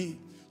with me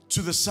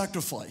to the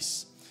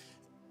sacrifice.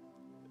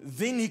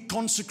 Then he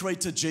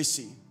consecrated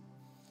Jesse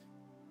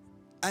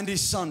and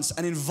his sons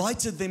and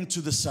invited them to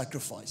the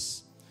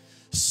sacrifice.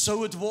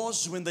 So it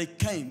was when they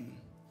came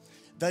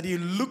that he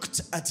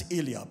looked at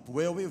Eliab.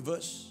 Where are we?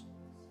 Verse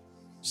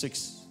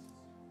 6.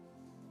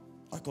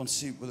 I can't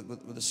see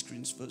with the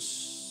screens.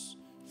 Verse.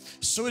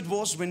 So it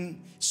was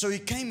so he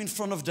came in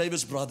front of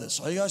David's brothers.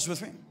 Are you guys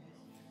with me?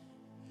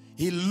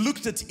 He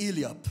looked at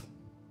Eliab.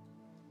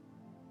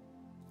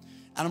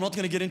 And I'm not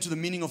going to get into the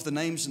meaning of the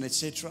names and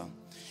etc.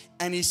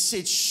 And he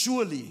said,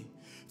 surely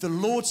the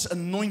Lord's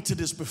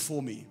anointed is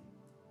before me.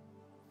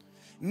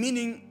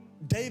 Meaning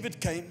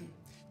David came,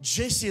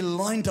 Jesse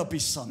lined up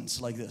his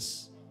sons like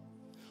this.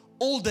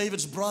 All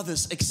David's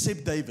brothers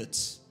except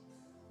David's.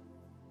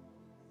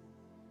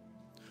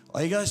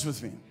 Are you guys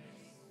with me?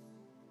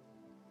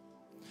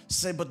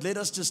 Say, but let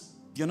us just,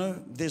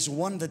 there's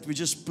one that we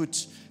just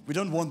put, we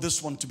don't want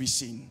this one to be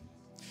seen.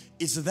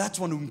 It's that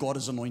one whom God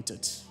has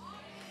anointed.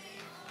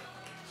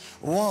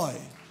 Why?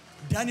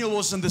 David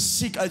was in the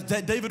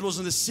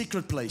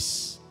secret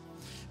place,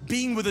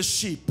 being with the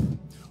sheep,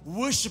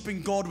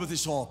 worshiping God with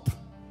his harp.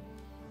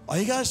 Are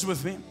you guys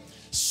with me?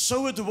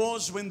 So it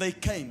was when they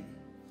came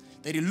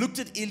that he looked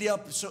at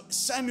Eliab. So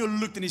Samuel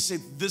looked and he said,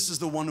 this is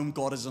the one whom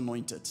God has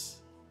anointed.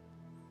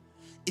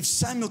 If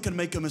Samuel can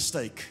make a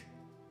mistake,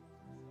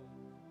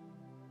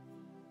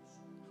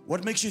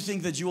 what makes you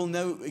think that you will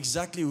know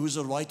exactly who's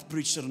a right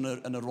preacher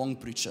and a wrong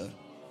preacher?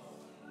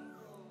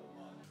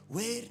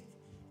 Where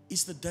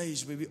is the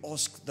days where we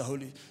ask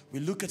we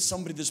look at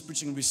somebody that's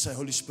preaching and we say,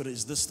 Holy Spirit,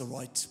 is this the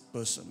right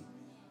person?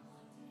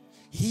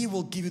 He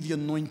will give you the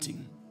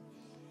anointing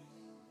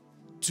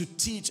to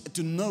teach,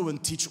 to know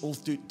and teach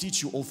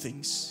you all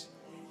things.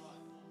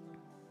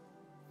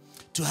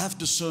 To have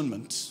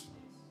discernment.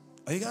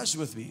 Are you guys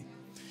with me?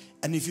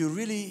 And if you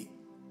really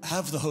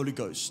have the Holy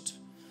Ghost,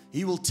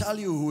 He will tell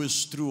you who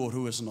is true or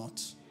who is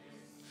not.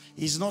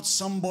 He's not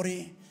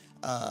somebody,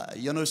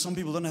 some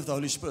people don't have the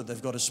Holy Spirit.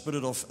 They've got a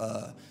spirit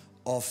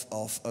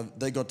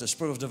they got the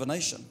spirit of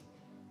divination.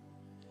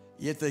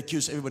 Yet they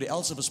accuse everybody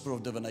else of a spirit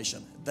of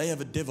divination. They have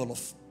a devil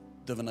of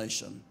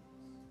divination.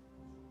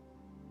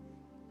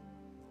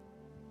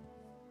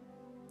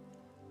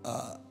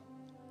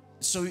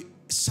 So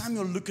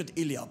Samuel looked at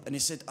Eliab and he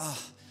said,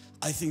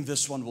 I think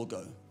this one will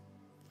go.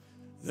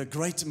 The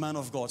great man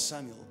of God,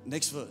 Samuel.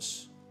 Next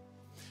verse.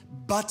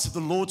 But the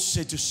Lord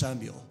said to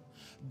Samuel,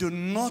 do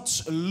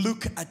not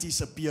look at his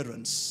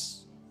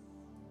appearance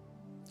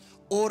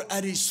or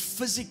at his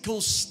physical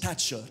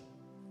stature,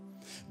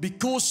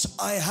 because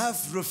I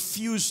have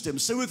refused him.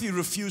 Say with you,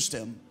 refused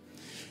him.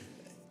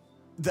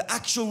 The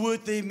actual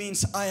word there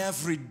means I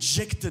have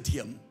rejected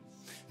him.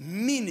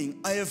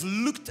 Meaning, I have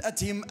looked at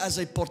him as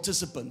a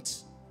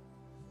participant.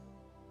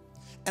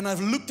 And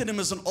I've looked at him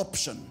as an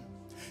option.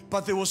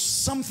 But there was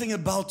something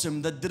about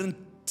him that didn't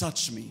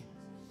touch me.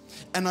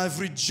 And I've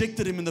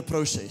rejected him in the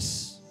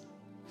process.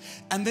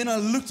 And then I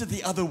looked at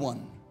the other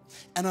one.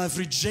 And I've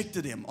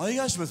rejected him. Are you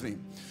guys with me?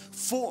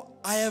 For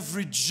I have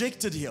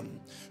rejected him.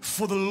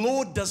 For the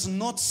Lord does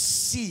not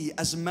see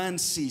as man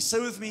sees. Say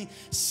with me,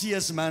 see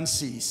as man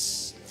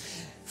sees.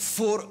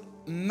 For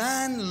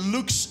man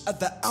looks at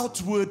the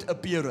outward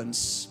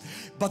appearance,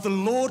 but the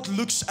Lord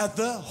looks at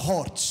the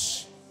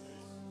heart.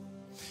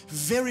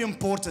 Very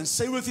important.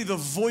 Say with me, the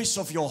voice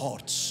of your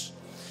heart.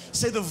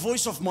 Say, the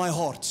voice of my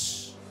heart.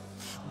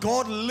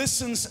 God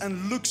listens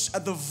and looks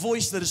at the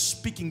voice that is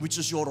speaking, which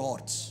is your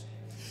heart.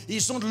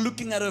 He's not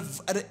looking at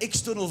an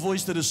external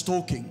voice that is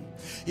talking.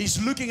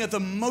 He's looking at the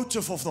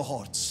motive of the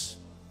heart.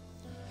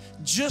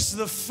 Just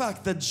the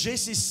fact that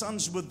Jesse's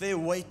sons were there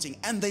waiting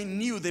and they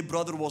knew their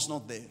brother was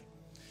not there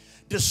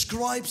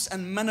describes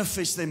and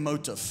manifests their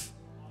motive.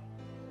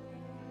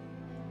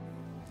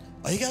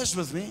 Are you guys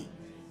with me?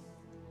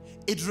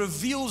 It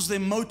reveals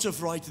their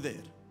motive right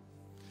there.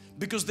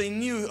 Because they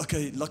knew,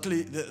 okay,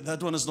 luckily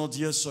that one is not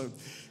here, so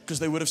because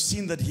they would have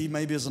seen that he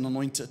maybe is an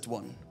anointed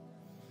one.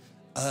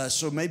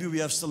 So maybe we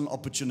have still an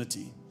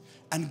opportunity.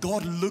 And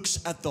God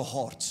looks at the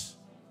heart.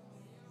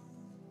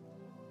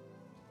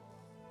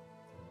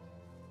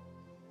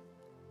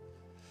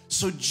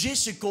 So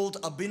Jesse called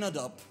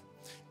Abinadab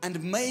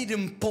and made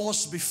him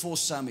pass before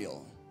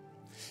Samuel.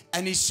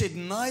 And he said,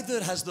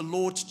 neither has the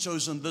Lord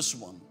chosen this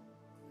one.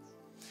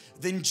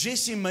 Then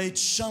Jesse made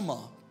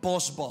Shammah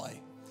pass by.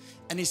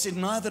 And he said,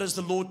 neither has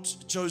the Lord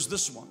chose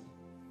this one.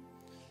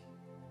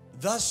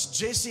 Thus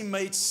Jesse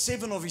made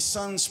 7 of his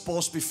sons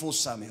pass before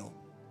Samuel.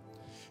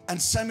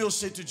 And Samuel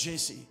said to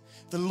Jesse,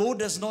 the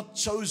Lord has not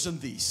chosen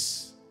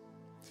these.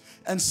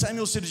 And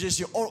Samuel said to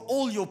Jesse, are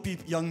all your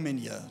young men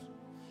here?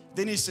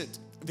 Then he said,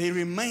 there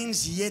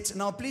remains yet.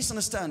 Now please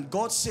understand,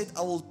 God said,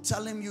 I will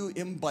tell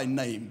him by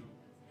name.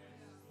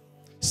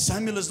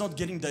 Samuel is not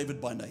getting David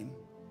by name.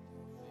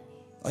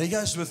 Are you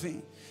guys with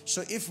me?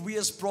 So if we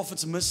as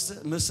prophets miss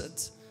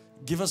it,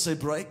 give us a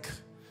break.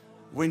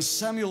 When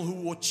Samuel,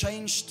 who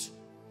changed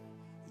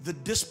the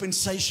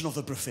dispensation of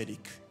the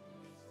prophetic,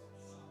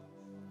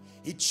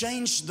 he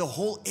changed the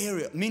whole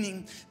area.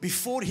 Meaning,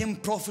 before him,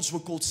 prophets were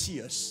called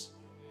seers.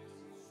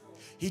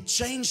 He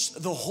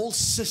changed the whole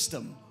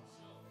system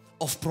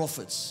of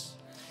prophets.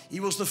 He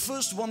was the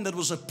first one that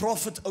was a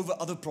prophet over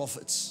other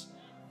prophets.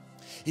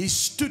 He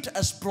stood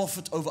as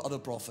prophet over other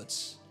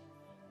prophets.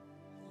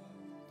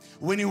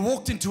 When he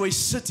walked into a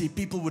city,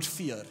 people would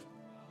fear.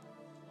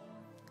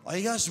 Are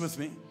you guys with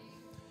me?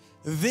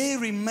 There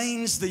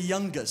remains the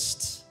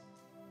youngest.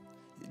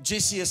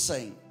 Jesse is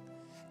saying,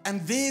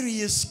 and there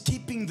he is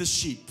keeping the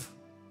sheep.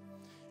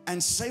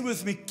 And say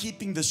with me,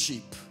 keeping the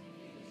sheep.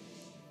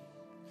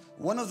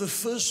 One of the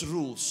first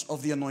rules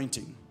of the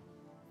anointing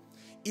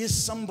is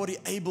somebody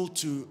able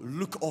to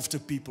look after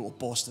people or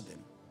pastor them.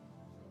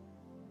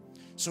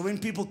 So when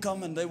people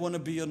come and they want to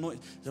be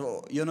anointed,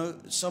 you know,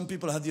 some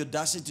people have the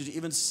audacity to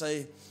even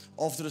say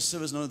after the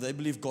service, no, they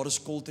believe God has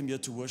called them here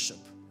to worship.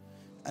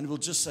 And we'll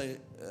just say,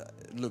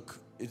 look,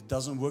 it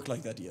doesn't work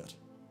like that here.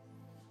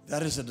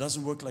 That is, it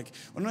doesn't work like,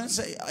 when I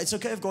say, it's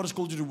okay if God has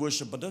called you to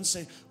worship, but don't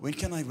say, when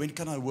can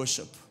I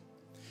worship?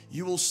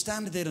 You will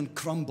stand there and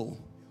crumble.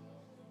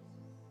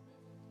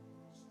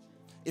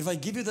 If I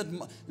give you that,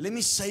 let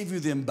me save you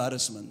the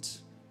embarrassment.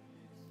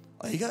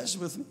 Are you guys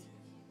with me?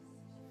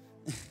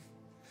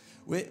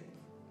 Where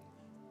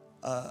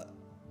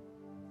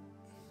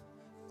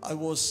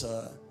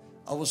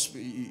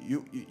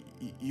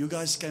you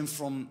guys came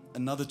from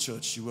another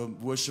church. You were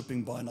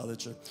worshiping by another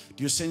church.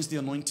 Do you sense the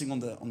anointing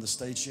on the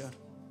stage here?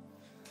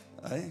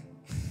 Eh?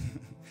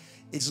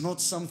 It's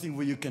not something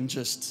where you can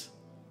just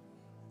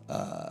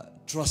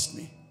trust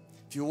me.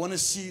 If you want to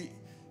see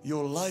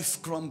your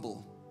life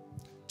crumble,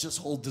 just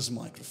hold this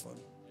microphone.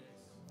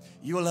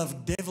 You will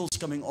have devils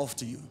coming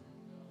after you.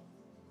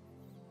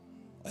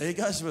 Are you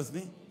guys with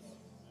me?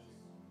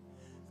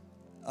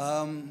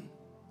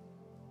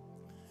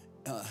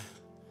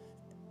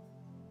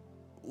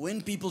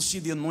 When people see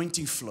the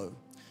anointing flow,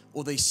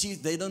 or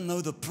they don't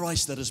know the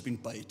price that has been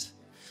paid.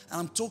 And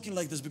I'm talking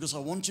like this because I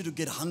want you to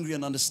get hungry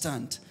and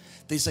understand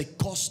there's a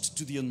cost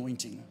to the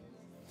anointing.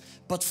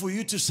 But for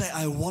you to say,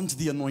 I want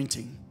the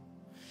anointing,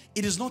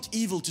 it is not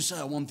evil to say,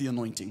 I want the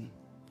anointing.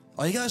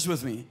 Are you guys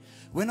with me?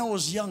 When I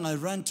was young, I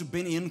ran to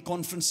Benny Hinn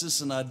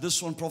conferences and I had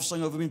this one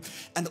prophesying over me.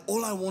 And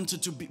all I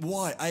wanted to be,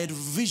 why? I had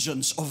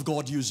visions of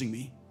God using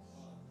me.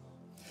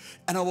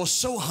 And I was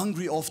so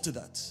hungry after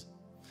that.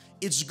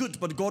 It's good,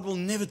 but God will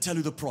never tell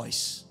you the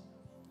price.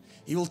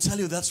 He will tell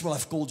you that's what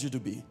I've called you to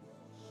be.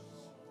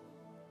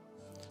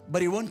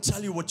 But He won't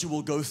tell you what you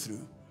will go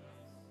through.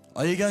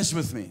 Are you guys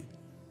with me?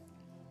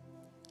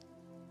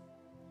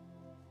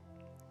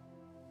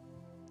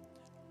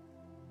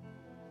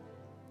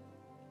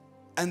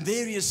 And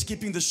there he is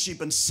keeping the sheep.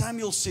 And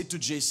Samuel said to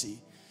Jesse,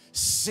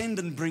 send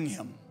and bring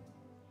him,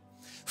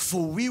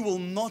 for we will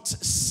not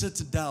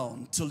sit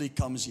down till he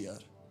comes here.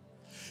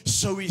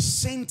 So he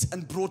sent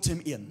and brought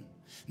him in.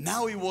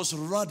 Now he was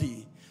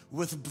ruddy,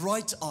 with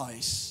bright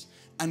eyes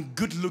and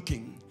good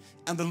looking.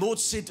 And the Lord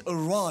said,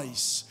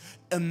 arise,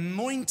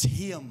 anoint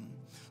him,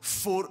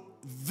 for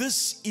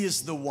this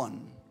is the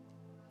one.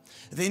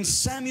 Then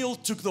Samuel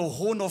took the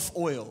horn of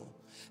oil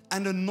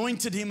and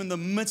anointed him in the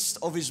midst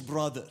of his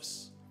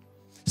brothers.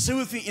 Say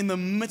with me, in the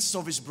midst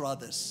of his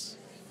brothers.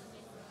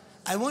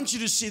 I want you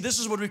to see, this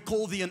is what we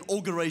call the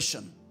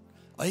inauguration.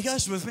 Are you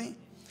guys with me?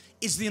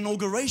 It's the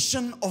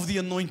inauguration of the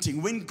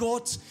anointing. When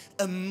God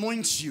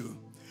anoints you,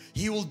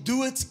 He will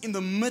do it in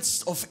the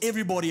midst of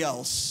everybody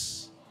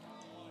else.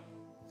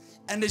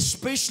 And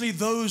especially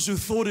those who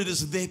thought it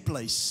is their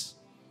place.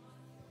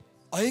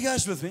 Are you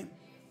guys with me?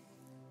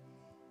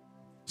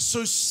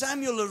 So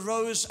Samuel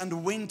arose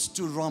and went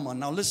to Ramah.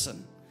 Now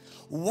listen,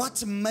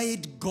 what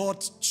made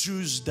God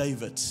choose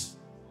David?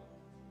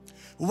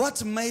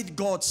 What made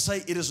God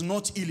say it is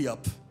not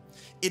Eliab,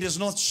 it is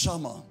not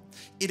Shammah,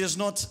 it is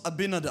not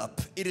Abinadab,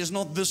 it is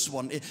not this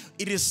one, it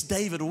is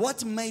David?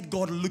 What made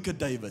God look at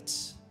David?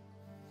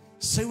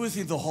 Say with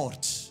me, the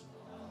heart.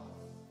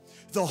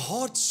 The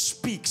heart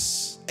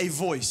speaks a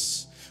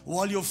voice,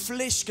 while your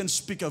flesh can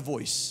speak a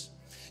voice.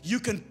 You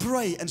can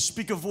pray and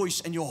speak a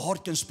voice, and your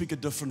heart can speak a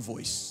different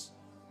voice.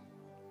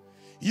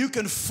 You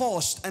can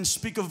fast and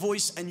speak a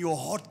voice, and your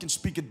heart can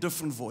speak a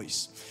different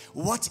voice.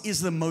 What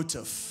is the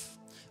motive?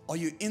 Are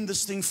you in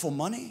this thing for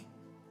money?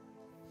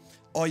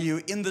 Are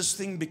you in this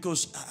thing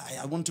because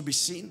I want to be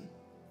seen?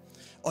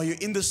 Are you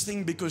in this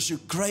thing because you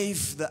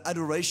crave the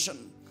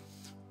adoration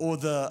or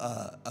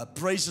the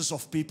praises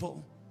of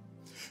people?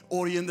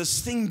 Or are you in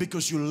this thing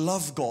because you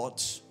love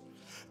God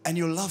and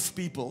you love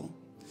people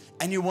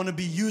and you want to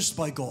be used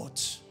by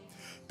God?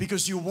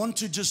 Because you want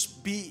to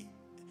just be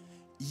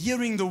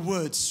hearing the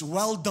words,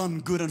 well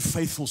done, good and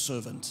faithful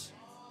servant.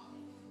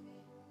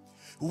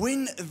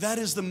 When that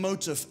is the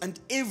motive, and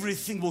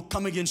everything will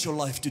come against your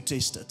life to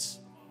test it.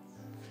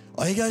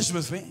 Are you guys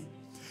with me?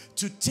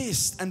 To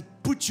test and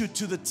put you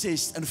to the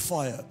test and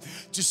fire.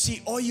 To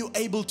see, are you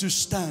able to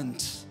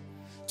stand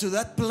to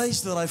that place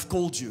that I've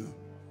called you?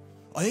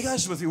 Are you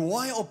guys with me?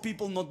 Why are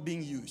people not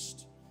being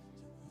used?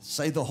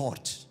 Say the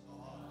heart.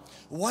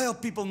 Why are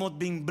people not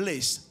being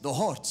blessed? The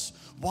heart.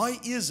 Why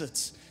is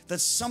it that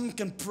some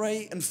can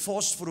pray and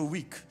fast for a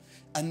week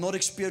and not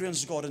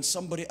experience God, and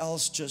somebody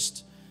else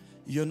just,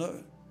 you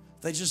know,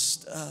 they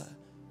just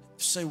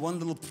say one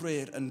little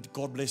prayer and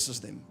God blesses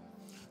them,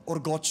 or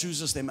God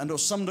chooses them, and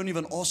some don't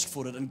even ask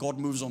for it and God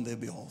moves on their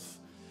behalf,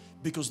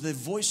 because the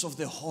voice of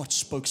their heart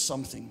spoke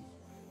something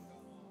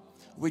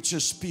which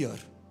is pure.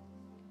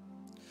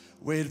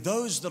 Where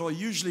those that are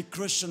usually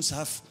Christians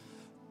have,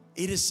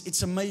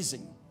 it's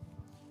amazing.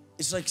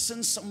 It's like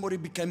since somebody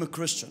became a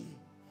Christian,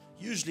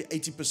 usually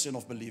 80%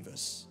 of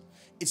believers,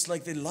 it's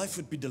like their life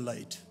would be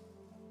delayed.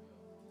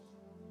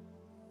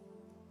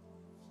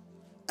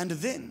 And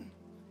then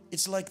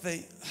it's like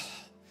they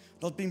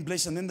not being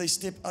blessed, and then they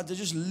step out, they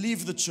just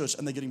leave the church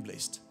and they're getting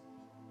blessed.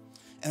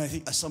 And I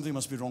think something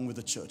must be wrong with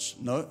the church.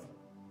 No.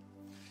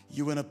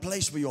 You're in a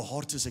place where your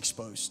heart is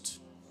exposed.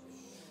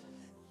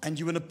 And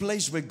you're in a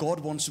place where God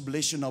wants to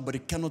bless you now, but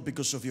it cannot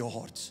because of your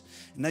heart.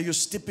 Now you're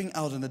stepping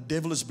out and the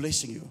devil is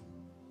blessing you.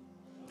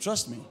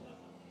 Trust me.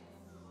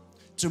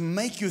 To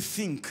make you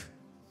think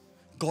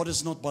God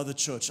is not by the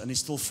church and He's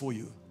still for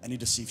you, and He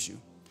deceives you.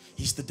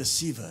 He's the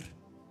deceiver.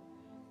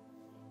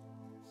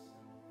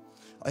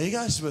 Are you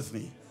guys with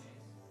me?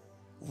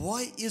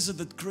 Why is it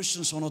that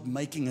Christians are not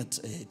making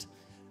it ahead?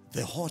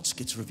 Their hearts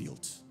get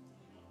revealed.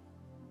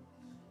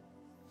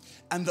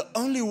 And the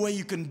only way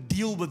you can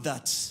deal with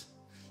that,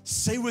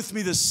 say with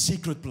me, the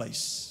secret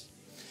place.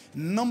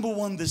 Number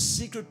one, the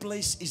secret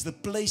place is the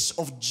place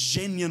of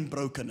genuine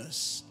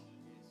brokenness.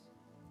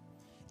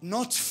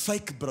 Not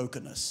fake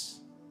brokenness.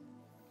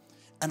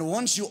 And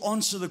once you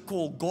answer the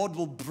call, God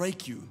will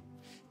break you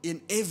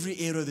in every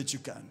area that you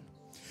can,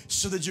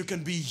 so that you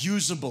can be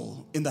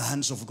usable in the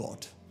hands of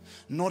God,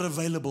 not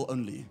available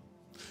only.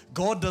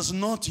 God does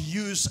not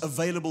use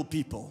available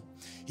people.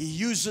 He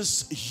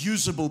uses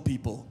usable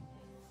people.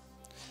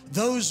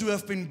 Those who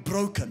have been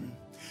broken,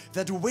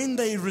 that when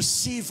they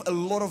receive a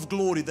lot of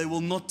glory, they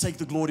will not take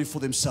the glory for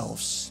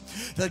themselves.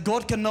 That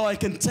God can know, I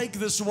can take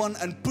this one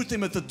and put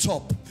them at the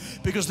top,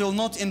 because they will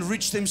not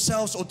enrich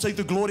themselves or take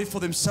the glory for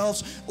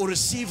themselves or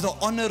receive the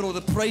honor or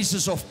the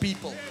praises of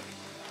people.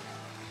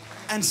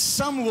 And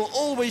some will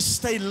always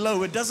stay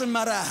low. It doesn't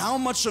matter how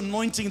much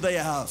anointing they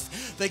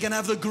have. They can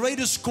have the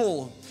greatest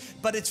call,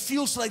 but it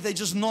feels like they're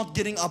just not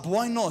getting up.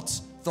 Why not?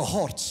 The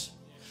heart.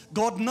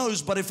 God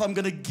knows, but if I'm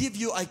going to give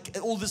you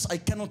all this, I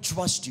cannot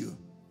trust you.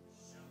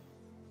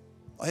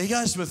 Are you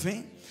guys with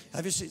me?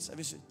 Have your seats, have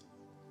your seats.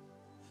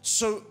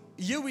 So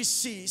here we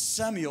see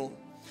Samuel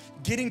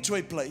getting to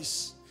a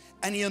place,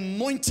 and he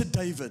anointed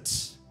David.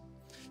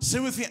 Say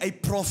with me, a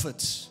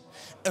prophet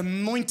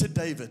anointed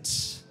David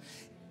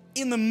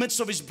in the midst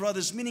of his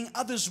brothers, meaning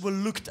others were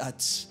looked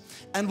at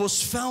and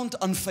was found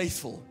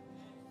unfaithful.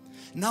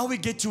 Now we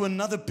get to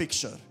another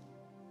picture.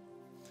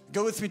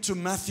 Go with me to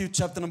Matthew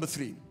chapter number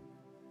 3.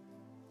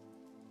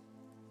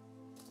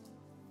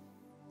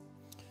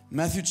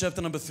 Matthew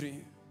chapter number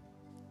 3.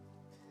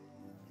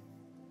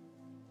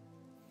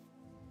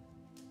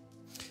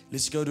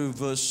 Let's go to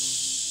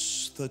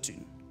verse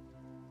 13.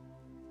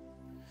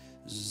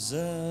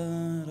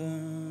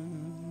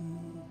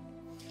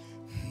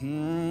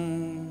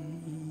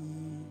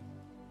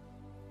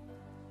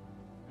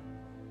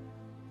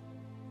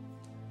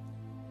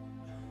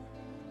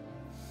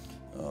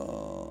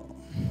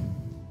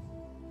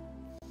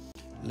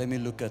 Let me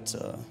look at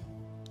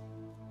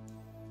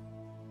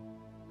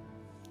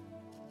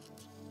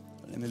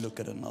Let me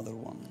look at another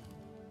one.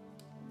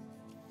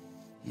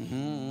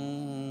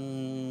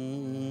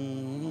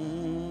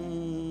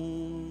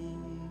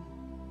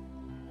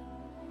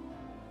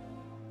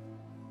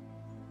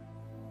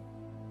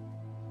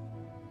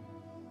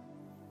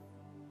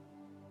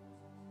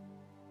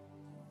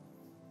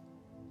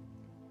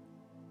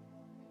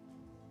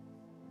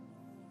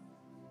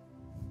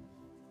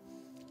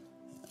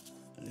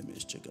 Let me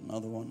just check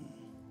another one.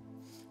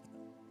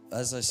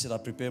 As I said, I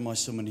prepare my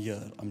sermon here.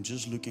 I'm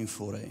just looking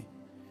for a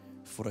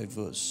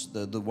verse,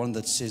 the one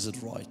that says it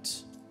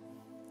right.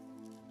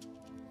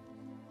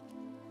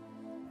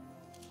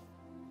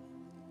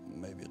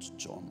 Maybe it's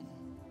John.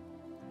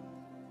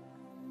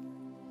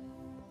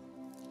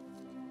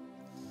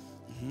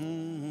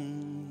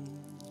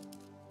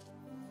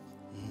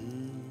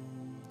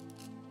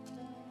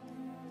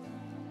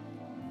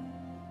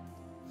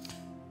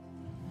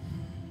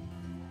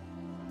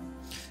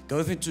 Go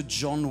with me to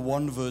John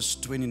 1 verse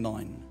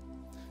 29.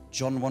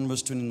 John 1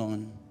 verse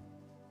 29.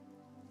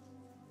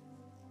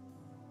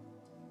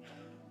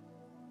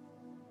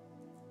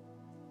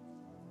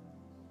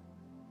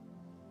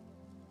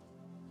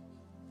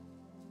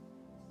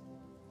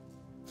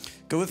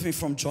 Go with me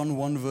from John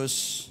 1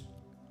 verse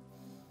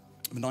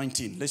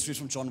 19. Let's read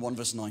from John 1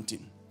 verse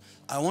 19.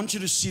 I want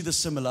you to see the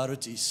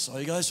similarities. Are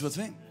you guys with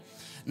me?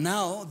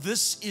 Now,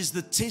 this is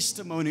the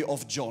testimony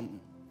of John.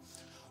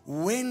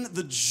 When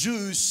the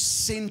Jews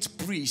sent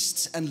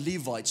priests and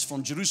Levites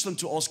from Jerusalem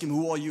to ask him,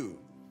 who are you?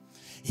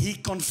 He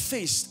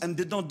confessed and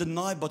did not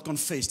deny but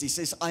confessed. He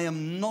says, I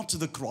am not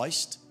the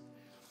Christ.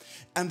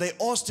 And they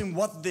asked him,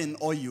 what then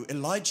are you?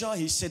 Elijah?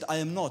 He said, I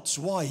am not.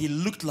 Why? He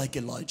looked like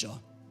Elijah.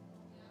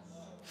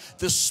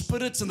 The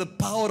spirit and the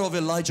power of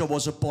Elijah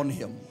was upon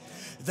him.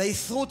 They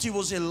thought he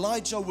was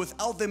Elijah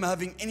without them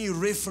having any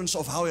reference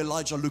of how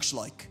Elijah looks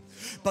like.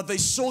 But they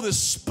saw the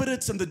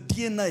spirit and the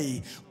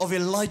DNA of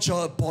Elijah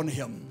upon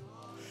him.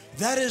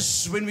 That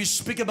is when we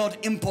speak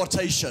about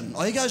impartation.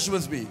 Are you guys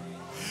with me?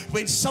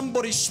 When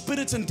somebody's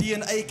spirit and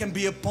DNA can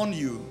be upon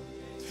you,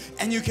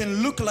 and you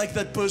can look like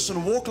that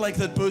person, walk like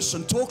that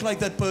person, talk like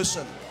that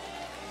person.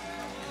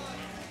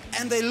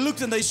 And they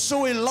looked and they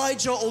saw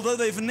Elijah, although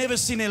they've never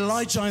seen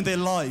Elijah in their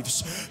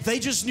lives. They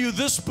just knew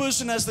this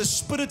person has the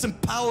spirit and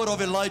power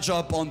of Elijah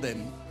upon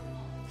them.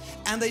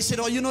 And they said,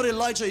 are you not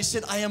Elijah? He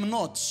said, I am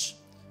not.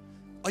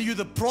 Are you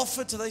the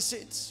prophet? They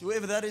said,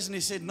 whoever that is. And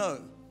he said, no.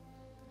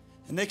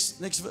 And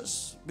next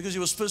verse, because he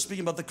was first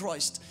speaking about the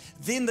Christ.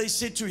 Then they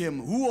said to him,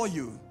 who are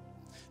you?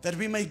 That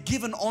we may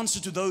give an answer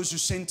to those who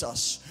sent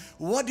us.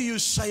 What do you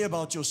say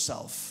about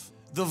yourself?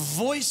 The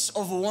voice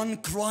of one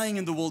crying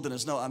in the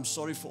wilderness. Now, I'm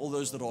sorry for all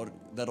those that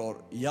are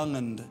young,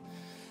 and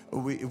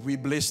we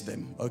bless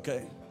them,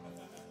 okay?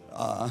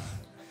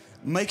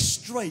 Make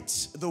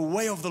straight the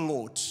way of the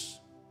Lord.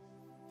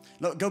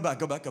 No, go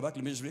back. Let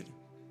me just read.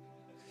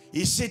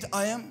 He said,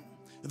 I am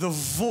the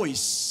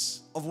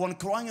voice of one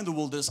crying in the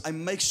wilderness. I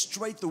make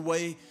straight the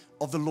way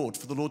of the Lord,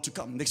 for the Lord to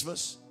come. Next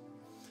verse.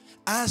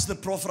 As the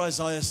prophet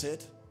Isaiah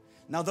said,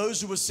 now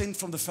those who were sent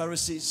from the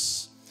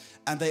Pharisees,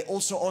 and they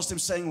also asked him,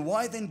 saying,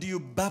 why then do you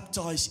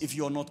baptize if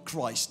you are not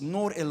Christ,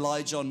 nor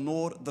Elijah,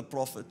 nor the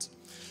prophet?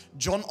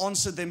 John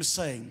answered them,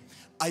 saying,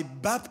 I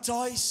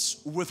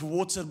baptize with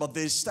water, but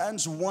there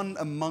stands one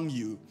among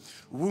you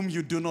whom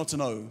you do not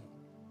know.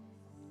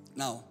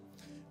 Now,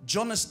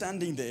 John is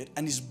standing there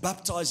and he's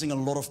baptizing a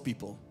lot of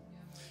people.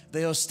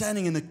 They are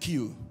standing in a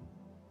queue.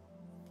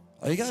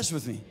 Are you guys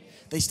with me?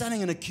 They're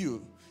standing in a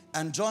queue.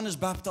 And John is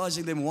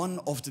baptizing them one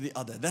after the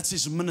other. That's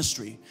his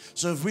ministry.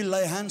 So if we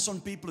lay hands on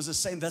people, it's the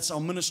same. That's our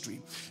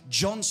ministry.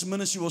 John's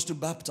ministry was to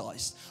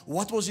baptize.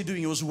 What was he doing?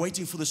 He was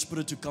waiting for the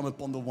Spirit to come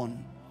upon the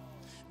one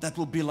that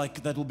will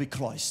be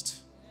Christ.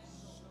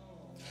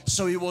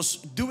 So he was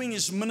doing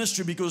his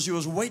ministry because he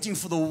was waiting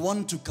for the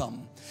one to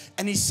come.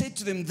 And he said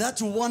to them,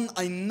 that one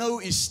I know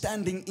is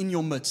standing in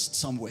your midst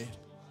somewhere.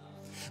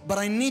 But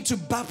I need to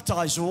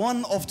baptize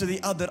one after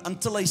the other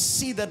until I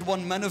see that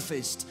one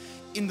manifest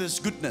in this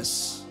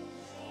goodness.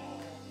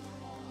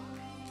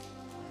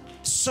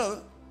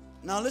 So,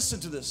 now listen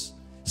to this.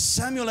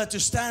 Samuel had to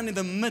stand in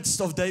the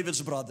midst of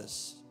David's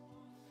brothers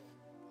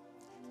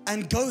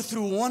and go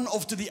through one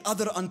after the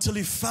other until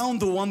he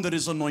found the one that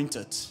is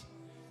anointed.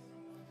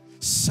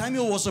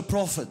 Samuel was a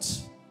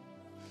prophet.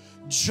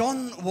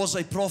 John was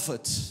a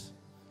prophet.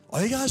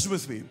 Are you guys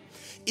with me?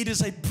 It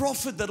is a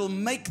prophet that will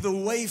make the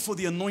way for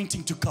the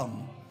anointing to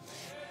come.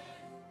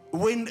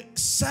 When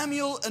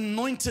Samuel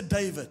anointed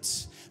David,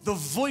 the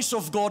voice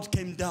of God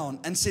came down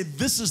and said,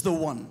 this is the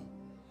one.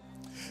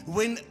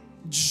 When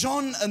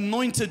John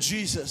anointed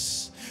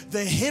Jesus,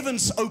 the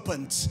heavens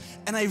opened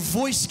and a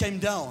voice came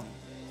down.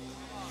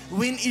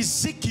 When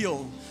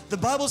Ezekiel, the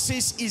Bible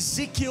says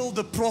Ezekiel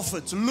the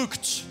prophet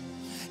looked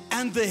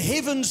and the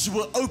heavens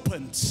were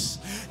opened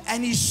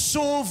and he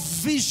saw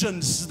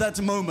visions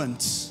that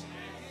moment.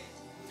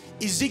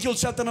 Ezekiel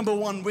chapter number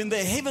 1, when the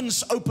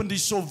heavens opened, he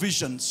saw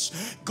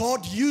visions.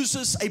 God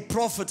uses a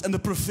prophet and the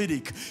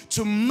prophetic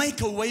to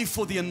make a way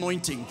for the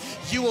anointing.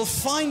 You will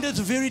find it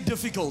very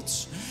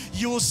difficult.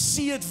 You will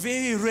see it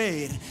very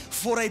rare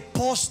for a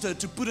pastor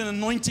to put an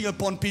anointing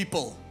upon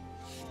people.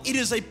 It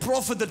is a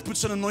prophet that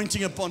puts an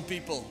anointing upon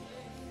people.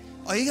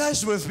 Are you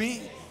guys with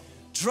me?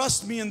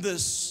 Trust me in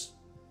this.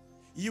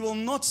 You will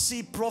not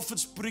see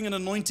prophets putting an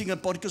anointing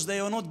upon because they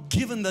are not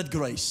given that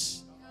grace.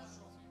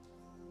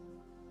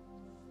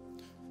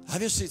 Have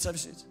your seats, have your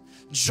seats.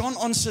 John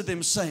answered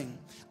them saying,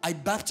 I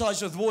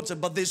baptize with water,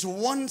 but there's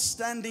one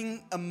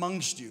standing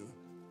amongst you,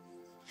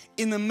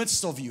 in the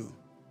midst of you,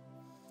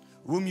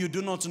 whom you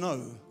do not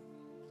know.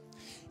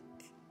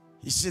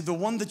 He said, the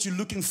one that you're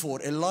looking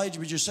for, Elijah,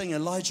 which you're saying,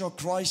 Elijah,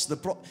 Christ,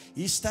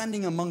 he's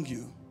standing among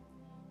you.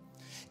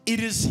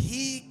 It is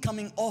he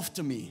coming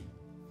after me,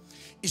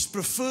 is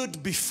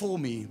preferred before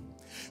me,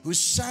 whose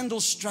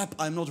sandal strap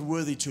I'm not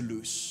worthy to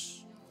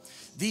loose.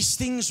 These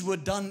things were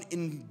done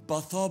in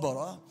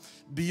Bethabara,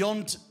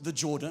 beyond the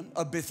Jordan,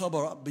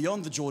 Bethabara,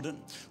 beyond the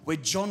Jordan, where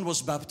John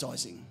was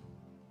baptizing.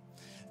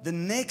 The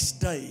next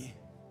day,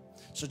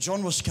 so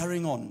John was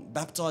carrying on,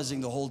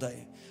 baptizing the whole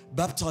day,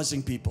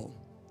 baptizing people.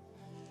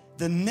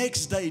 The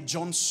next day,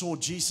 John saw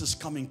Jesus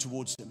coming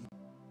towards him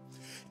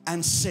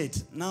and said,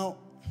 now,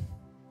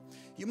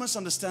 you must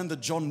understand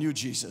that John knew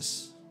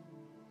Jesus.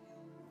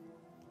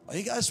 Are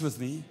you guys with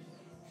me?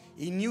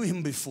 He knew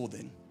him before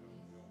then.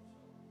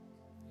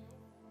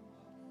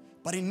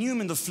 But he knew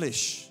him in the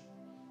flesh.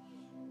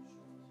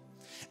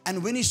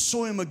 And when he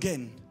saw him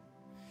again,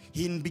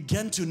 he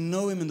began to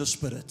know him in the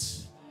spirit.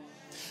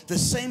 The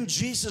same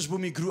Jesus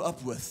whom he grew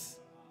up with.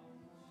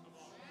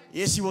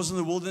 Yes, he was in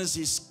the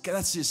wilderness.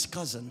 That's his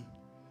cousin.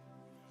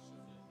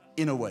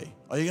 In a way.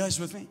 Are you guys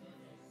with me?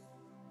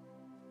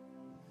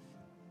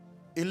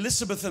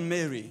 Elizabeth and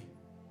Mary.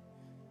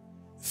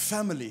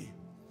 Family.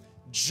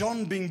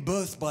 John being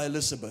birthed by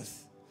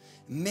Elizabeth.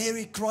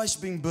 Mary,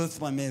 Christ being birthed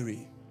by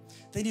Mary.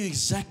 They knew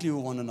exactly who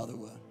one another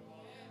were.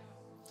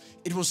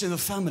 It was in the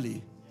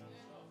family.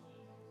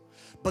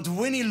 But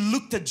when he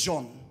looked at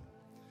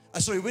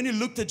when he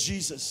looked at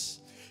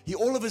Jesus, he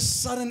all of a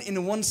sudden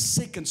in 1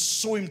 second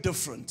saw him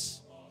different.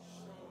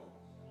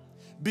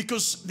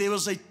 Because there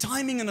was a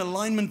timing and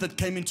alignment that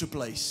came into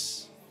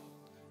place.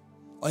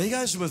 Are you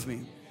guys with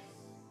me?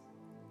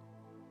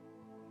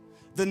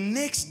 The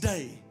next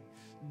day,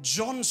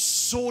 John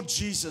saw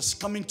Jesus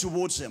coming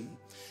towards him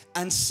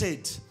and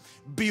said,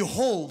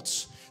 behold,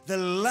 the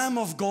Lamb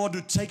of God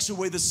who takes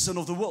away the sin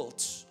of the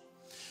world.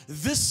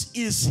 This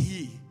is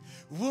he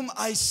whom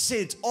I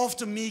said,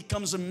 after me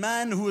comes a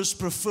man who is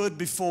preferred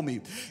before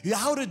me.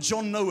 How did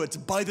John know it?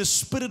 By the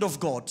Spirit of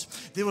God.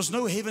 There was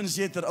no heavens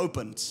yet that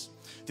opened.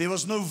 There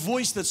was no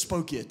voice that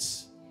spoke yet.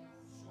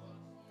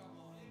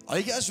 Are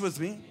you guys with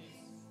me?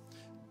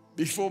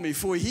 Before me,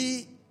 for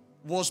he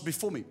was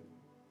before me.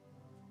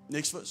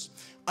 Next verse.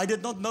 I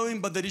did not know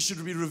him, but that he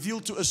should be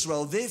revealed to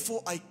Israel.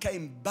 Therefore I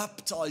came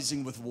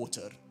baptizing with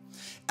water.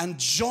 And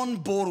John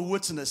bore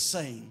witness,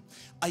 saying,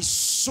 I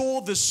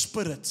saw the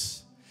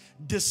Spirit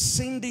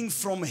descending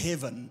from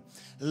heaven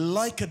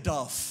like a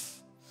dove,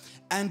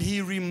 and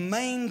he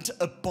remained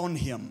upon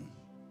him.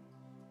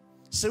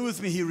 Say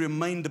with me, he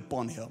remained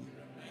upon him.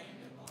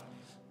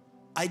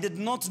 I did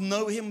not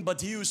know him,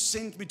 but he who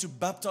sent me to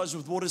baptize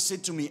with water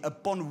said to me,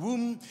 upon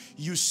whom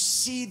you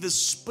see the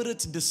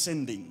Spirit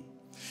descending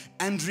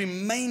and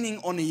remaining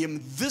on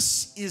him,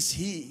 this is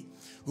he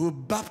who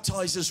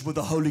baptizes with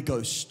the Holy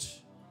Ghost.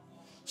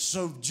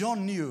 So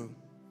John knew.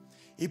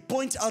 He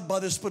pointed out by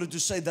the Spirit to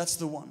say, that's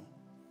the one.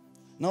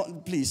 Now,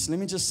 please, let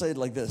me just say it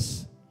like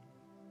this.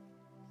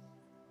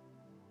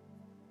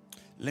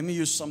 Let me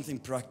use something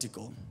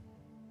practical.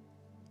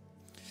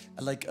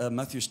 Like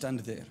Matthew,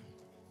 stand there.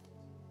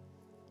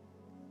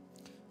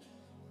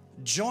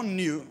 John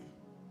knew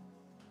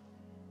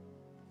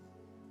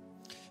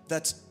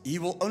that he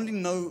will only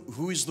know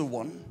who is the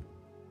one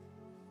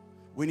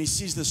when he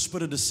sees the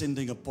Spirit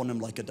descending upon him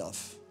like a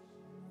dove.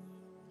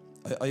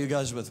 Are you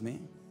guys with me?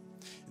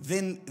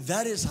 Then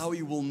that is how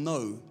he will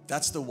know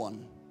that's the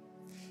one.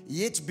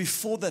 Yet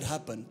before that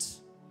happened,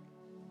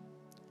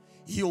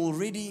 he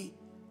already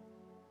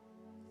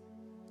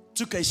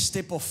took a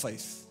step of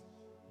faith.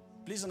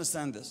 Please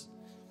understand this.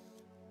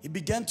 He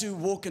began to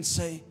walk and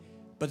say,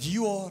 but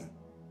you are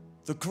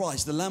the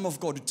Christ, the Lamb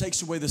of God who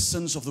takes away the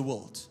sins of the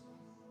world.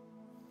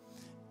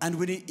 And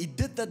when he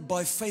did that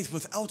by faith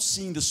without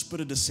seeing the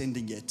Spirit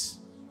descending yet.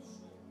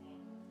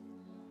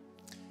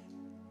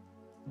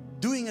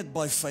 Doing it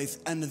by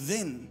faith, and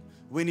then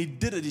when he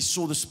did it, he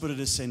saw the Spirit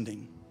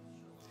descending.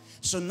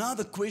 So now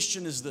the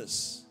question is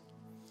this.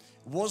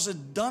 Was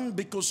it done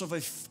because of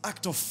an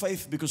act of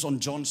faith, because on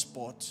John's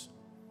part?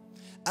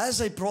 As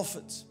a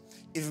prophet,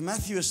 if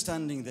Matthew is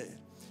standing there,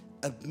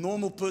 a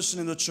normal person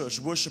in the church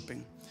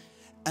worshiping,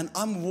 and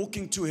I'm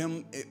walking to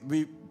him,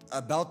 we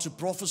about to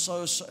prophesy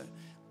or so,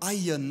 I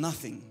hear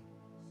nothing.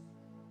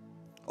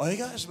 Are you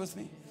guys with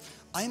me?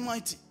 I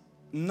might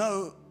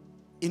know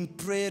in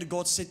prayer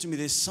God said to me,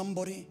 there's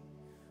somebody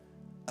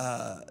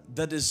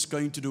that is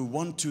going to do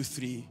 1, 2,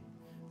 3,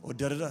 or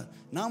da-da-da.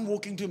 Now I'm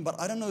walking to him, but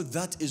I don't know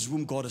that is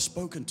whom God has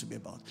spoken to me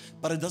about.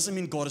 But it doesn't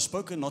mean God has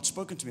not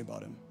spoken to me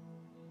about him.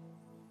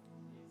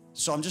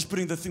 So I'm just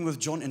putting the thing with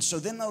John in. So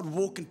then I would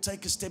walk and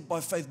take a step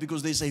by faith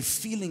because there's a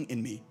feeling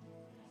in me.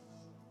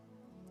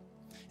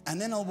 And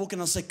then I'll walk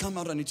and I'll say, come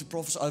out, I need to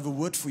prophesy. I have a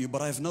word for you,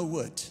 but I have no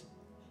word.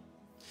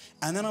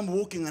 And then I'm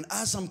walking, and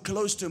as I'm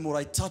close to him or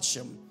I touch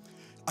him,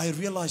 I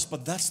realize,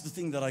 but that's the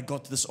thing that I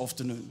got this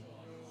afternoon.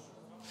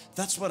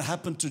 That's what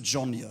happened to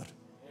John here.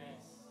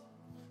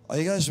 Are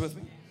you guys with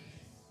me?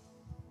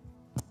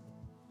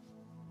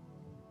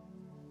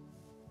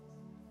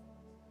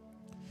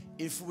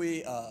 If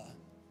we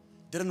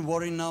didn't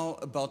worry now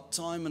about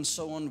time and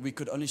so on, we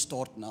could only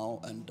start now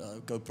and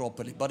go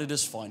properly. But it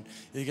is fine.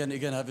 You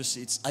can have your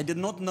seats. I did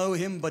not know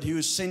him, but he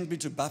who sent me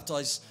to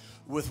baptize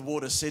with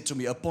water said to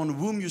me, upon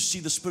whom you see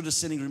the Spirit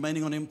ascending,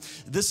 remaining on him,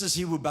 this is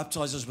he who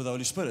baptizes with the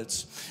Holy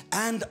Spirit.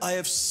 And I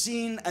have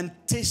seen and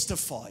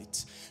testified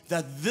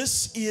that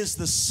this is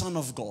the Son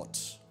of God.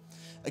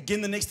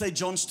 Again, the next day,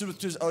 John stood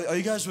with his, are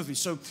you guys with me?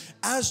 So,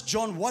 as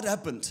John, what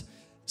happened?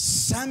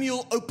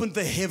 Samuel opened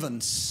the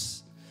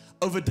heavens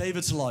over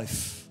David's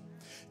life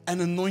and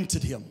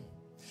anointed him.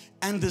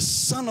 And the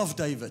Son of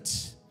David,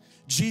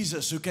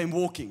 Jesus, who came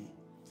walking,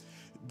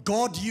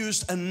 God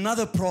used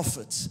another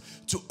prophet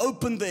to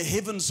open the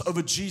heavens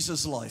over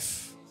Jesus'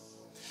 life,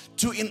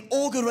 to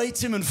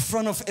inaugurate him in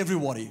front of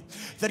everybody.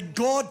 That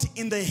God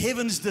in the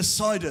heavens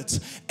decided,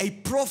 a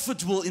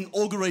prophet will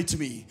inaugurate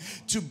me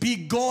to be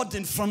God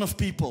in front of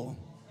people.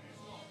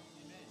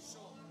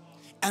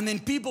 And then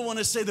people want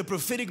to say the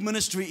prophetic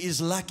ministry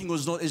is lacking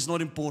or is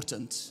not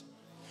important.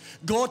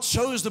 God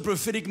chose the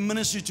prophetic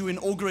ministry to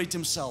inaugurate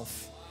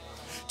himself,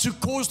 to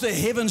cause the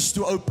heavens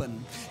to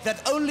open.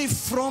 That only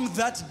from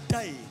that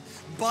day,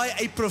 by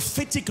a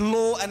prophetic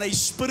law and a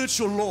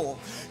spiritual law,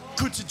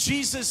 could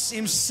Jesus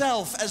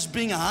himself, as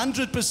being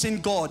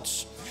 100% God,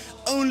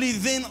 only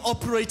then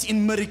operate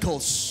in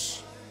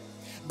miracles.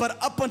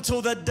 But up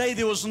until that day,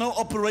 there was no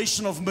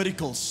operation of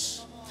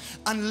miracles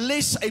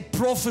unless a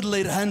prophet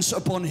laid hands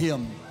upon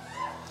him.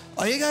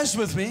 Are you guys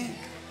with me?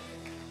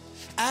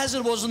 As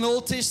it was in the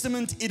Old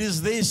Testament, it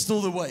is there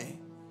still the way.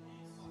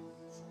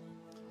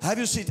 Have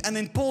your seat. And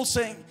then Paul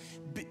saying,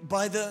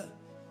 by the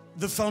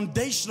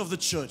foundation of the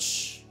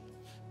church,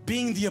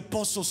 being the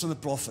apostles and the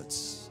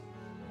prophets.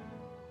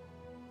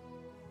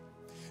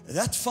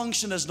 That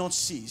function has not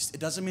ceased. It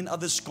doesn't mean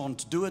others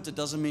can't do it. It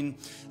doesn't mean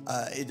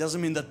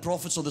that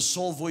prophets are the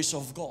sole voice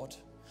of God.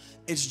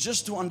 It's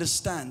just to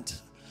understand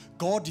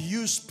God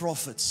used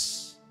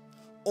prophets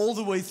all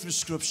the way through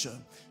Scripture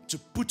to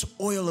put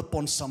oil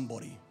upon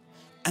somebody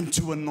and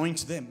to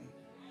anoint them.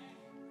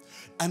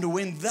 And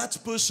when that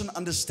person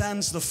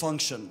understands the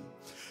function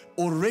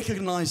or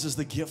recognizes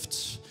the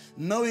gift,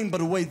 knowing, by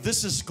the way,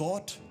 this is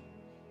God,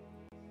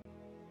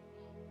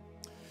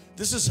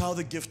 this is how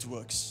the gift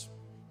works.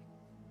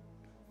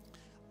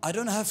 I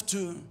don't have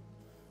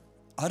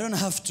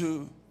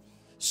to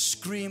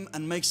scream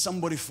and make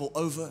somebody fall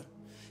over.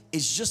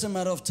 It's just a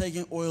matter of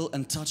taking oil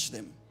and touch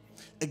them.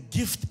 A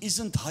gift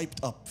isn't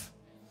hyped up.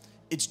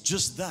 It's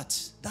just that.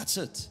 That's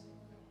it.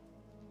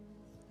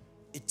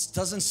 It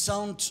doesn't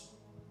sound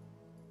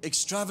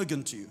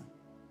extravagant to you,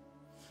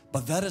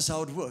 but that is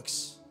how it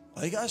works.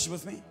 Are you guys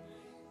with me?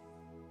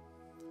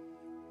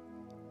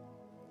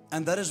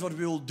 And that is what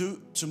we will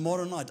do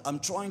tomorrow night. I'm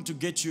trying to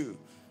get you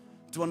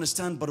to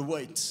understand, but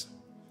wait.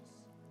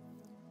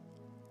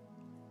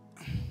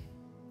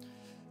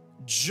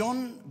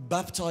 John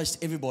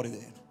baptized everybody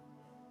there.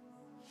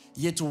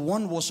 Yet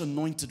one was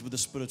anointed with the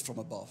Spirit from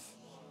above.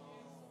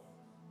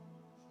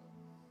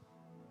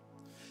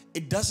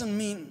 It doesn't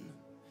mean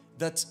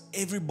that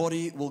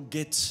everybody will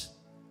get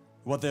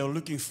what they are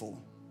looking for.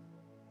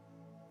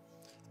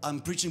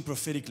 I'm preaching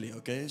prophetically,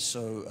 okay?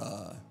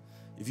 So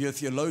if you're a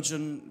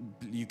theologian,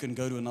 you can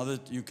go to another,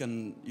 you're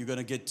going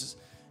to get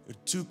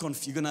too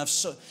confused. You're going to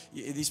have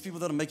these people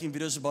that are making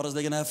videos about us,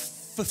 they're going to have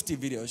 50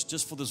 videos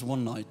just for this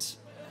one night.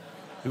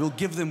 It will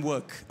give them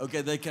work.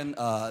 Okay, they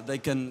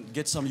can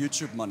get some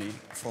YouTube money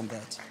from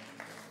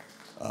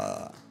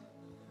that.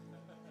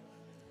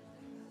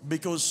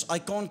 Because I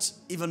can't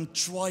even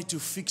try to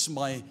fix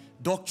my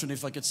doctrine,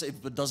 if I could say,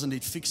 it doesn't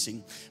need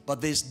fixing. But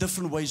there's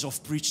different ways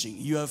of preaching.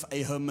 You have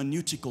a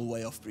hermeneutical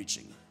way of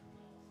preaching.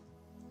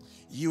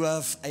 You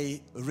have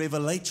a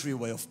revelatory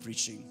way of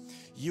preaching.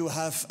 You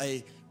have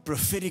a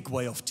prophetic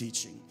way of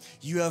teaching.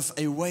 You have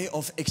a way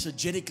of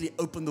exegetically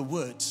open the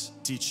words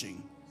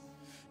teaching.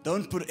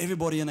 Don't put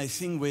everybody in a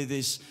thing where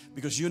there's,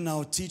 because you're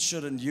now a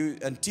teacher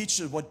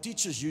what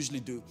teachers usually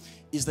do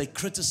is they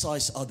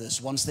criticize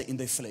others once they're in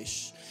their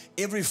flesh.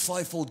 Every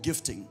fivefold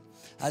gifting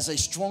has a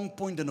strong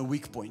point and a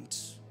weak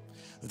point.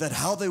 That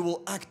how they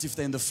will act if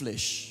they're in the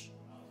flesh.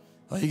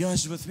 Are you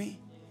guys with me?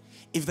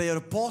 If they are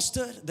a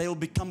pastor, they will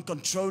become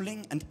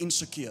controlling and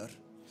insecure.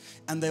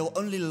 And they will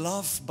only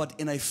love, but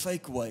in a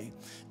fake way,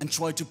 and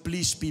try to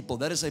please people.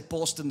 That is a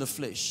pastor in the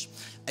flesh.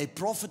 A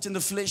prophet in the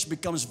flesh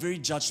becomes very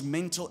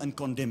judgmental and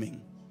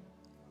condemning.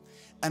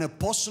 An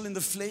apostle in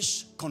the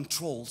flesh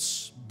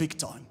controls big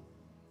time.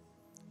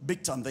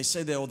 Big time. They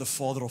say they are the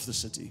father of the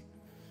city,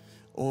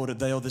 or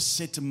they are the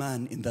set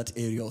man in that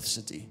area of the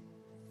city.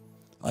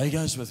 Are you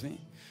guys with me?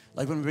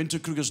 Like when we went to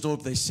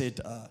Krugersdorp, they said,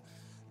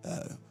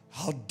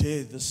 how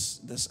dare this,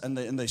 and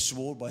they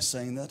swore by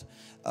saying that,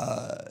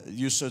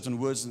 use certain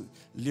words.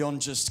 Leon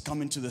just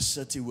come into the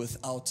city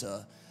without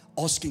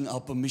asking our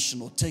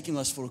permission or taking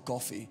us for a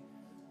coffee.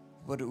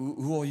 But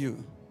who are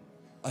you?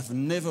 I've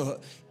never heard.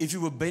 If you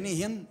were Benny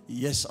Hinn,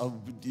 yes,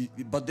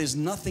 but there's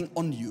nothing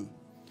on you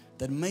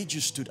that made you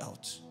stood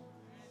out.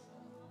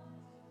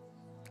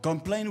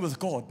 Complain with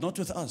God, not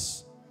with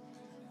us.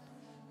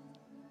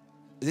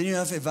 Then you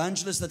have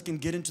evangelists that can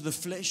get into the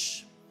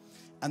flesh.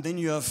 And then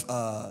you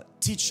have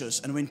teachers.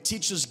 And when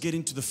teachers get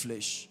into the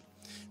flesh,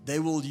 they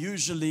will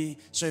usually,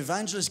 so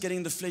evangelists getting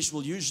in the flesh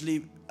will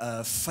usually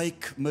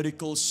fake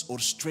miracles or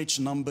stretch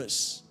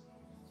numbers.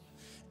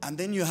 And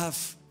then you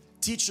have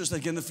teachers that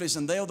get in the flesh,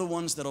 and they are the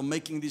ones that are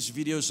making these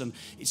videos, and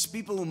it's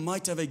people who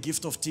might have a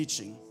gift of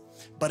teaching,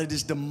 but it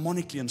is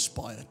demonically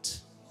inspired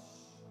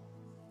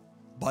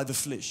by the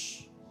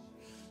flesh.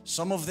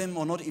 Some of them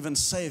are not even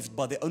saved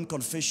by their own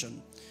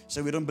confession.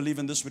 Say, we don't believe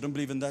in this, we don't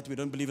believe in that, we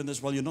don't believe in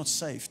this. Well, you're not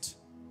saved.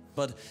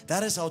 But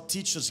that is how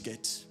teachers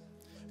get.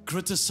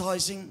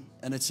 Criticizing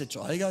and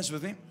etc. Are you guys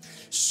with me?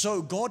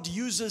 So God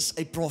uses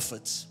a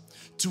prophet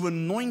to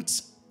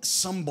anoint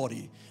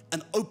somebody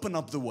and open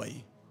up the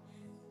way.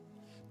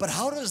 But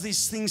how does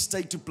these things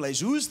take to place?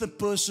 Who is the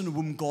person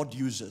whom God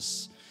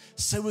uses?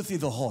 Say with me,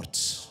 the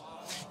heart.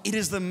 It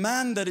is the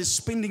man that is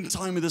spending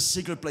time in the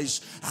secret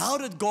place. How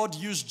did God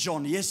use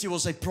John? Yes, he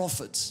was a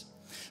prophet,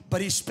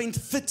 but he spent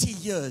 30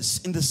 years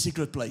in the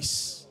secret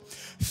place.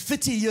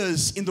 30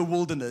 years in the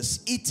wilderness,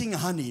 eating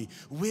honey,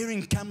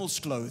 wearing camel's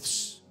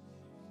clothes.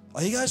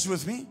 Are you guys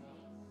with me?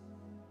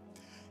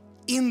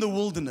 In the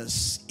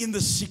wilderness, in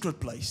the secret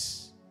place.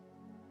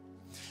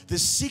 The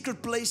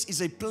secret place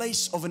is a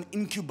place of an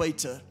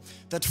incubator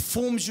that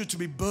forms you to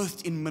be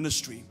birthed in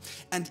ministry.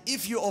 And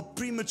if you are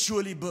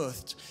prematurely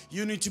birthed,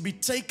 you need to be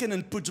taken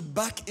and put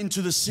back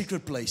into the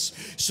secret place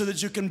so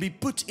that you can be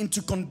put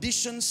into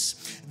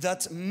conditions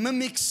that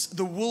mimics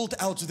the world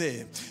out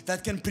there,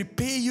 that can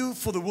prepare you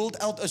for the world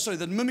out,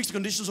 that mimics the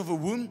conditions of a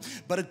womb,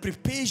 but it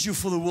prepares you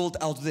for the world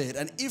out there.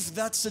 And if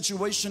that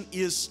situation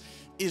is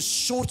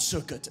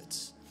short-circuited,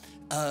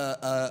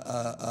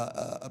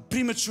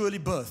 prematurely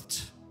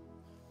birthed,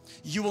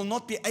 you will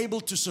not be able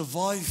to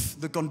survive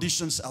the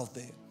conditions out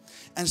there.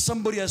 And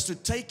somebody has to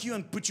take you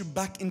and put you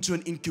back into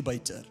an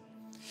incubator.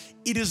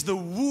 It is the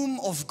womb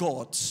of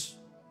God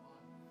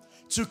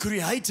to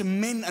create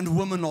men and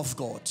women of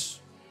God.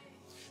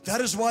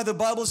 That is why the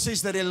Bible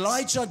says that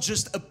Elijah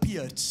just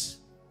appeared.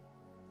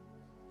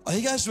 Are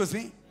you guys with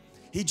me?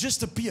 He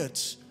just appeared.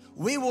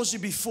 Where was he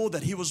before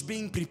that? He was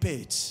being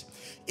prepared.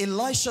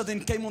 Elisha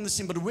then came on the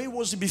scene, but where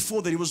was he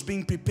before that? He was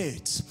being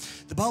prepared.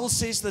 The Bible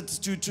says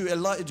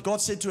that God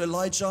said to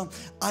Elijah,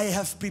 I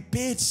have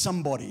prepared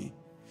somebody.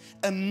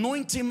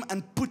 Anoint him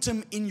and put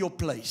him in your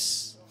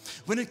place.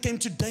 When it came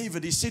to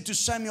David, he said to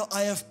Samuel,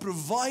 I have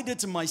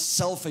provided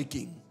myself a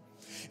king.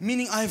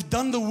 Meaning I have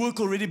done the work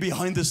already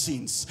behind the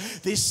scenes.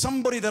 There's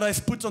somebody that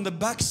I've put on the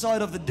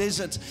backside of the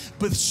desert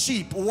with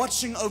sheep,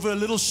 watching over a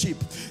little sheep.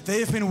 They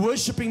have been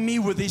worshiping me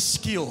with their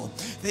skill.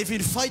 They've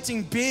been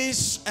fighting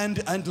bears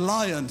and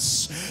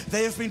lions.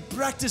 They have been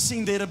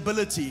practicing their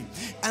ability,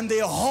 and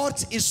their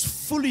heart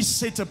is fully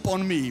set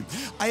upon me.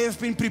 I have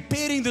been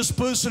preparing this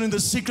person in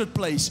the secret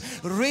place,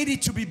 ready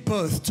to be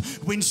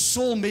birthed when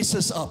Saul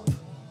messes up.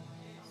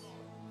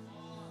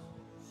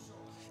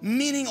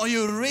 Meaning, are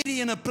you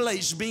ready in a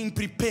place being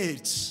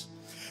prepared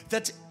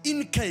that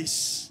in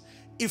case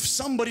if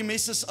somebody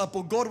messes up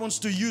or God wants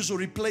to use or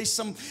replace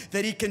some,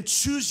 that He can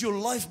choose your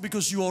life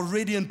because you are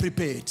ready and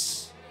prepared?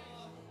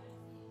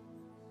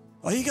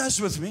 Are you guys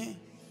with me?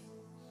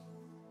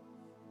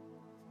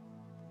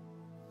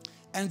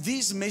 And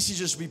these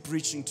messages we're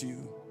preaching to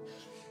you,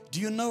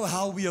 do you know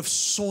how we have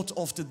sought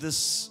after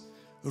this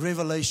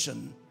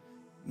revelation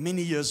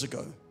many years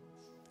ago?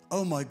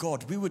 Oh my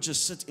God, we would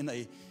just sit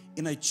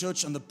in a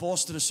church and the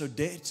pastor is so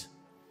dead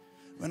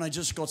when I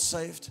just got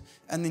saved,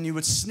 and then you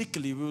would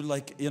sneakily, we were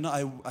like, you know,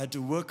 I had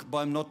to work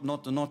by not in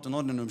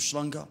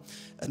Umhlanga,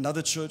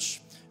 another church,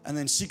 and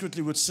then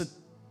secretly would sit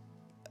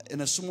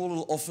in a small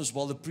little office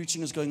while the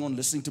preaching is going on,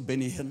 listening to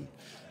Benny Hinn,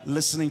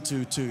 listening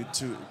to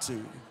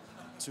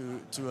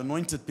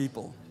anointed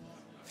people.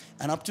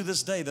 And up to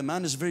this day, the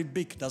man is very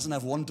big, doesn't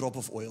have one drop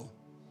of oil,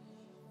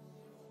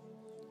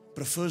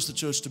 prefers the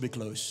church to be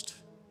closed.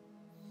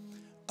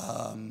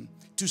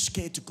 Too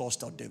scared to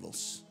cast out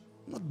devils.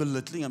 I'm not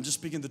belittling, I'm just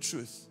speaking the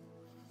truth.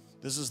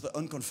 This is the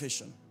own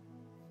confession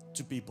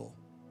to people.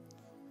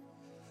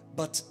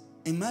 But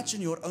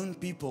imagine your own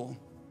people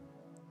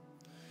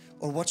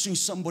or watching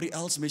somebody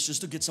else message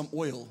to get some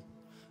oil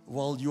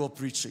while you are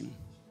preaching.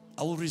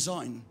 I will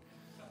resign.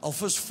 I'll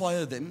first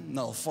fire them.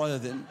 No, I'll fire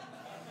them.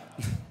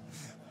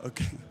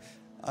 Okay.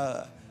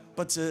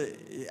 But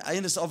I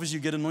understand, obviously,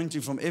 you get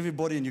anointing from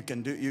everybody, and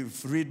you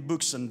read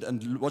books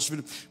and watch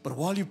videos. But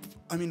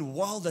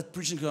while that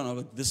preaching going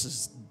on, this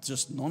is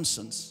just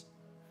nonsense.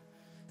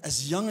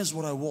 As young as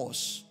what I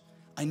was,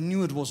 I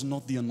knew it was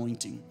not the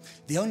anointing.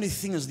 The only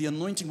thing is, the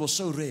anointing was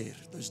so rare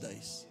those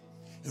days.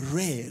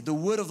 Rare. The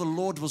word of the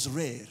Lord was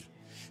rare.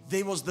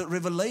 The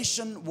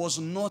revelation was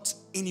not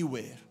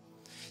anywhere.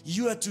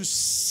 You had to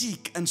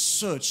seek and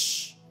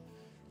search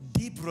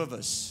deep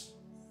rivers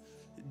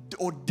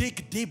or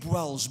dig deep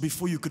wells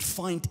before you could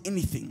find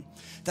anything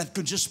that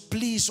could just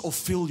please or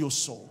fill your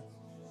soul.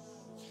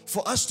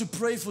 For us to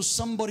pray for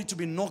somebody to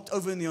be knocked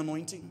over in the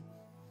anointing,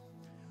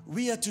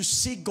 we had to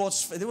seek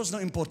God's face. There was no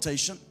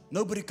importation.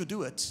 Nobody could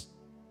do it.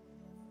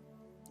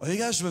 Are you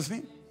guys with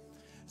me?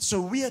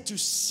 So we had to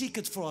seek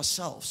it for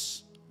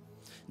ourselves.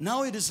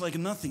 Now it is like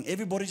nothing.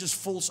 Everybody just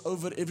falls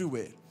over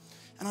everywhere.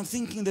 And I'm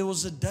thinking there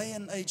was a day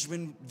and age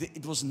when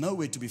it was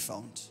nowhere to be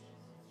found.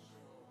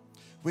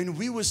 When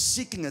we were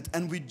seeking it,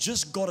 and we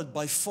just got it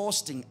by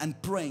fasting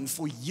and praying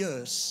for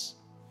years.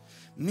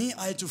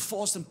 I had to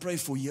fast and pray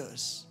for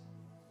years.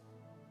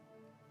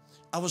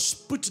 I was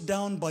put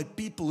down by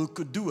people who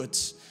could do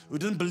it, who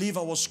didn't believe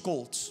I was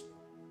called.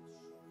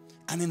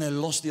 And then I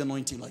lost the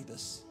anointing like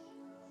this.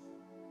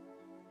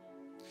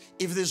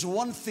 If there's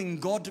one thing,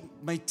 God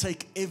may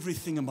take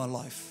everything in my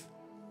life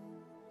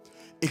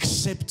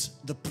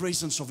except the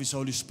presence of His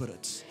Holy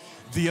Spirit,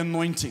 the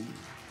anointing.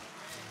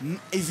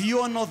 If you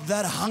are not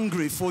that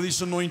hungry for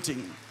this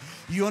anointing,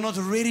 you are not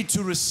ready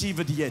to receive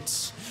it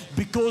yet,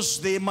 because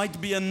there might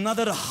be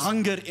another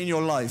hunger in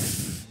your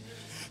life.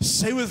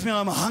 Say with me,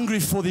 I'm hungry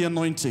for the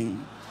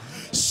anointing.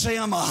 Say,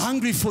 I'm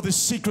hungry for the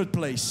secret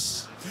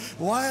place.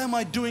 Why am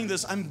I doing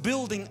this? I'm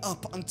building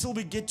up until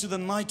we get to the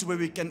night where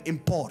we can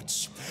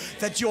impart.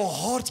 That your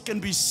heart can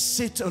be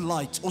set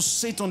alight or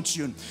set on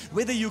tune.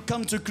 Whether you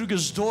come to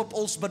Krugersdorp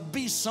also, but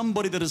be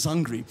somebody that is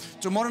hungry.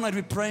 Tomorrow night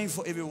we're praying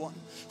for everyone,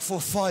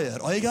 for fire.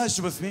 Are you guys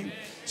with me?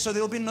 So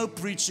there will be no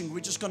preaching.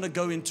 We're just going to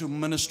go into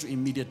ministry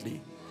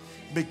immediately.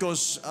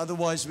 Because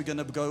otherwise we're going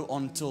to go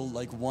on till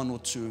like 1 or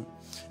 2.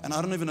 And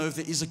I don't even know if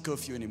there is a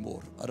curfew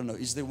anymore. I don't know.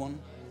 Is there one?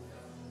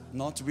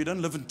 Not. We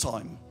don't live in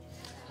time.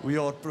 We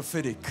are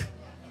prophetic.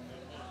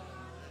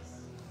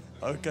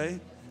 Okay?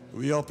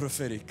 We are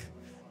prophetic.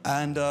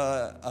 And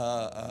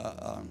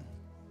have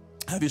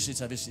your seats,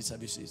 have your seats,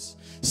 have your seats.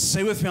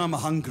 Say with me, I'm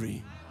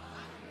hungry.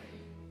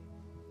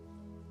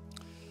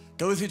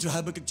 Go with me to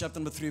Habakkuk chapter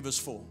number 3 verse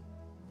 4.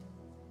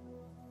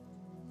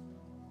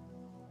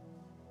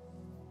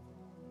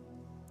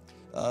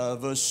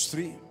 Verse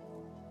 3.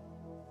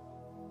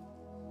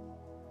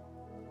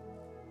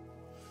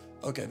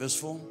 Okay, verse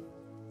 4.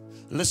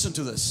 Listen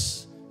to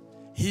this.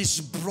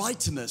 His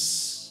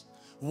brightness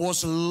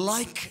was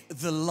like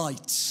the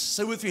light.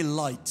 Say with me,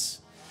 light.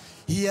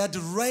 He had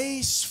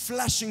rays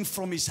flashing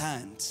from His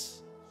hand.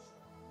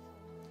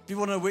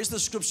 People want to know, where's the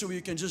scripture where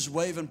you can just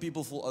wave and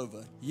people fall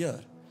over? Here.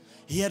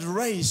 He had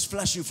rays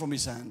flashing from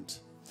His hand.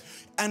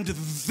 And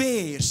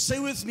there, say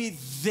with me,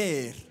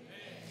 there,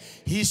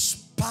 His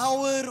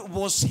power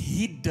was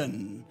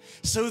hidden.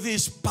 So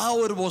His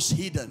power was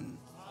hidden.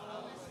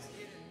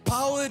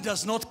 Power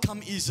does not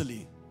come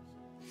easily.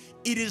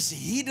 It is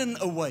hidden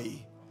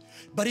away.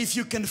 But if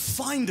you can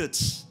find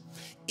it,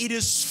 it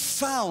is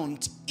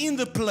found in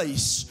the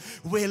place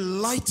where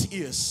light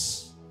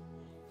is.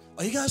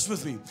 Are you guys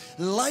with me?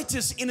 Light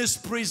is in His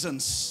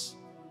presence.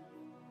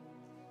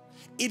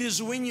 It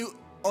is when you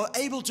are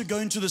able to go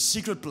into the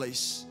secret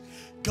place,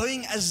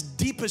 going as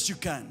deep as you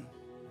can,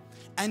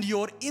 and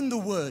you're in the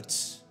Word.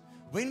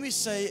 When we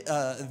say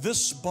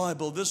this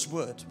Bible, this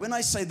Word, when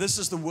I say this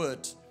is the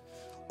Word,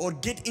 or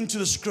get into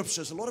the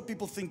scriptures, a lot of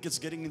people think it's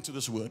getting into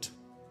this word.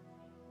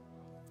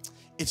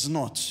 It's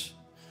not.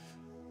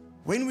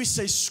 When we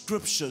say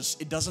scriptures,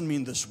 it doesn't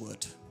mean this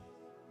word.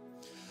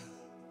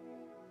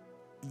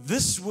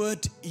 This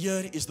word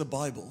here is the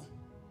Bible.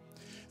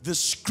 The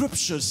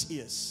scriptures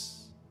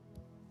is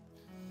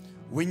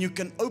when you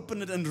can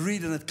open it and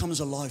read and it comes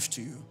alive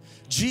to you.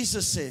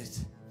 Jesus said,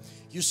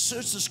 you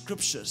search the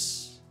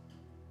scriptures,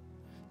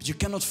 but you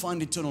cannot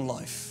find eternal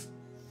life.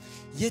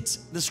 Yet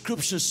the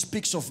scripture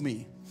speaks of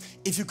me.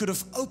 If you could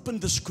have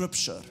opened the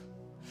scripture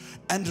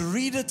and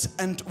read it,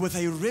 and with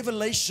a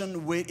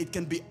revelation where it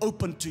can be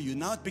opened to you,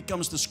 now it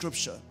becomes the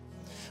scripture.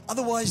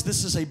 Otherwise,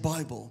 this is a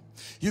Bible.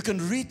 You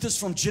can read this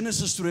from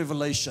Genesis to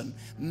Revelation,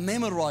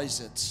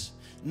 memorize it,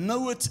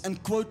 know it,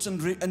 and quote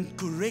and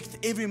correct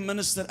every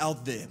minister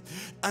out there.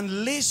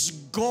 Unless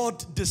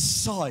God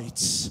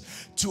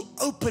decides to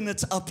open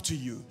it up to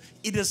you,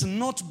 it has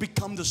not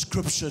become the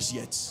scriptures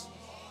yet.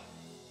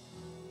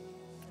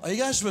 Are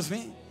you guys with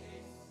me?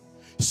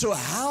 So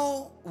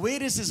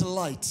where is His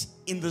light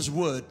in this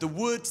word? The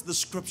word, the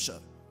scripture.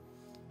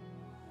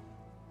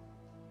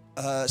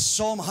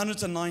 Psalm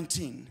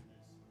 119.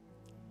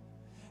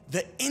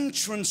 The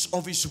entrance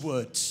of His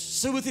word.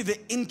 Say with me, the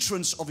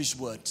entrance of His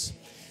word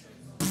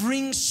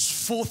brings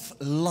forth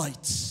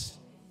light.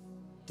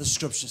 The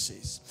scripture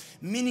says.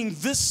 Meaning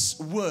this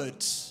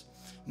word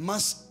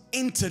must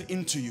enter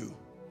into you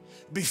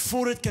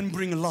before it can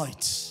bring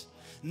light.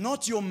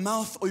 not your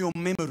mouth or your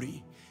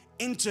memory,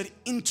 enter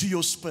into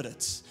your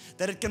spirit,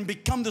 that it can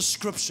become the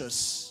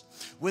scriptures,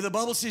 where the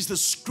Bible says the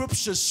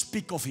scriptures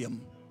speak of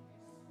Him.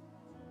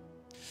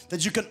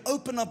 That you can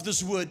open up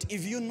this word,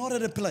 if you're not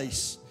at a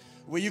place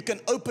where you can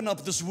open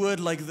up this word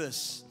like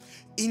this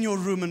in your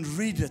room and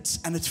read it,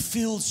 and it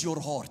fills your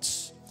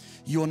heart,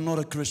 you are not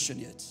a Christian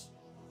yet.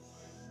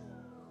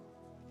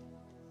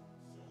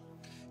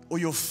 Or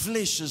your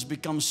flesh has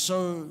become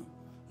so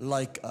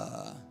like,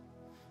 are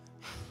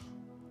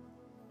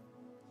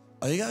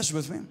you guys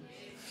with me?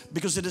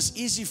 Because it is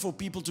easy for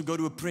people to go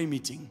to a prayer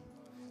meeting.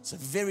 It's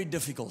very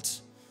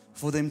difficult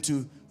for them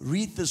to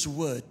read this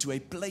word to a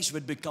place where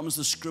it becomes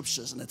the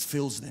scriptures and it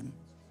fills them.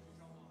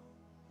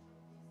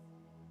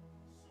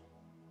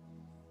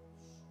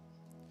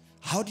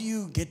 How do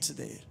you get to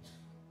there?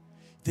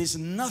 There's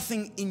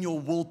nothing in your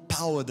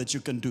willpower that you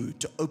can do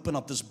to open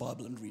up this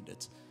Bible and read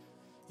it.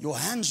 Your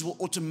hands will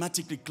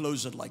automatically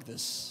close it like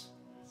this.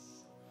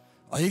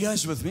 Are you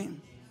guys with me?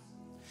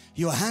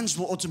 Your hands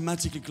will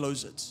automatically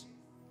close it.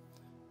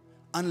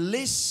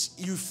 Unless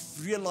you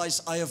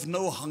realize, I have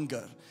no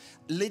hunger,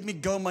 let me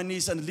go on my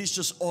knees and at least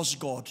just ask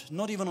God.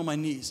 Not even on my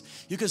knees.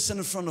 You can sit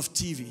in front of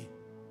TV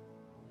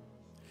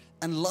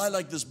and lie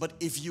like this. But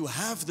if you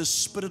have the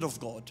Spirit of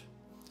God,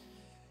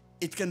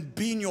 it can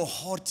be in your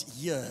heart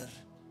here.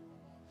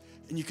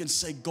 And you can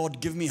say,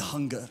 God, give me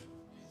hunger.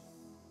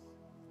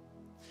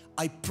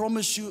 I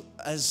promise you,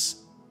 as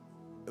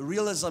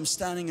real as I'm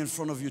standing in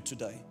front of you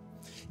today,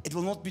 it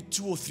will not be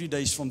 2 or 3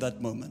 days from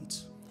that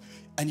moment.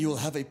 And you will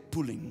have a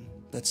pulling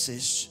that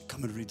says,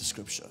 come and read the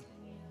scripture.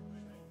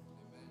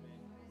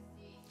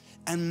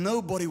 And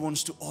nobody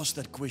wants to ask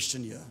that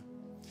question here.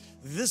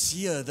 This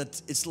year,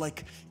 that it's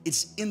like,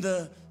 it's in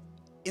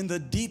the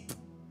deep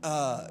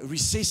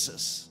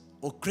recesses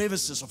or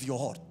crevices of your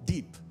heart,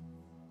 deep.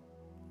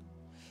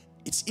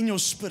 It's in your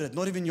spirit,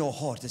 not even your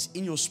heart, it's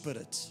in your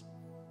spirit,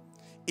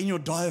 in your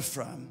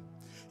diaphragm.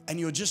 And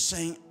you're just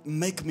saying,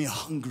 make me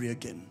hungry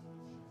again.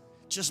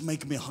 Just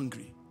make me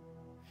hungry.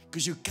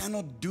 Because you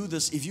cannot do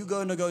this. If you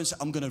go and say,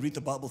 I'm going to read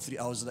the Bible 3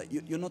 hours a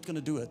day, you're not going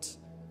to do it.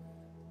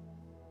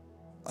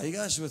 Are you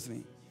guys with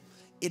me?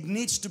 It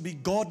needs to be,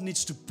 God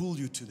needs to pull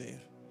you to there.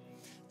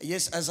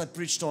 Yes, as I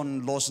preached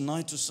on last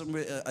night or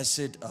somewhere, I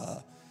said,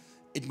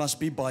 it must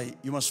be by,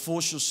 you must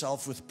force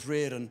yourself with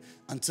prayer and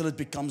until it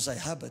becomes a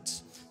habit.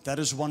 That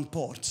is one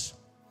part.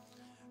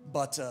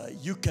 But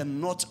you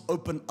cannot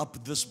open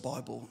up this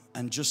Bible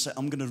and just say,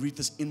 I'm going to read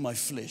this in my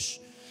flesh.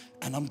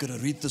 And I'm going to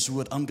read this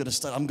word. I'm going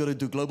to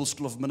do Global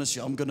School of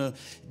Ministry. I'm going to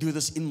do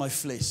this in my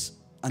flesh.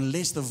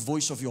 Unless the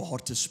voice of your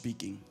heart is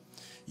speaking,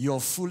 you're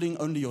fooling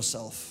only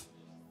yourself.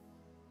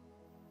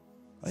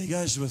 Are you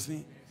guys with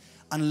me?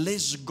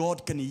 Unless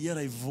God can hear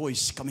a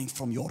voice coming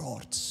from your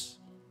heart.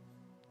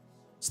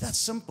 It's that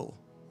simple.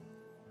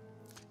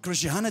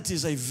 Christianity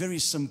is a very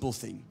simple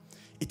thing.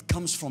 It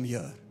comes from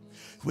here.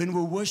 When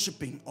we're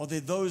worshiping, are there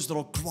those that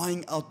are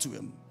crying out to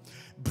Him,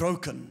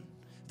 broken?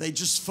 They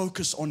just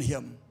focus on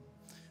Him.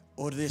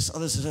 Or there's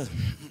others that are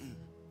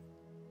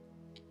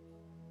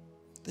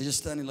they're just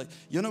standing like,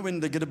 you know, when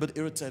they get a bit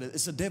irritated,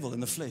 it's the devil in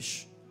the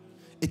flesh.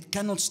 It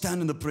cannot stand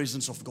in the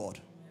presence of God.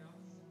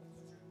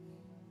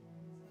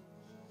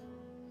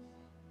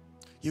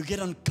 You get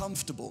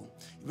uncomfortable.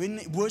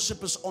 When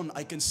worship is on,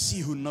 I can see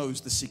who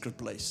knows the secret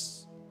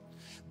place.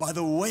 By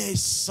the way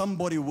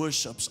somebody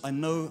worships, I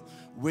know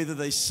whether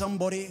they're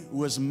somebody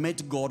who has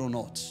met God or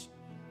not.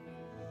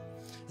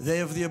 They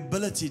have the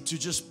ability to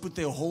just put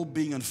their whole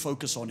being and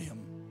focus on Him.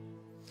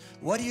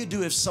 What do you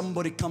do if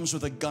somebody comes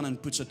with a gun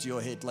and puts it to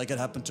your head like it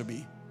happened to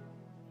me?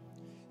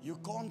 You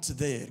can't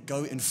there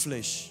go in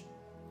flesh.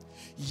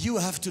 You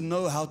have to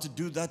know how to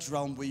do that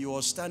realm where you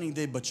are standing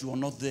there but you are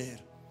not there.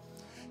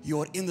 You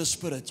are in the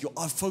Spirit.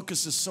 Our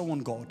focus is so on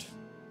God.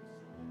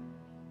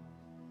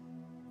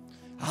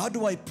 How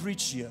do I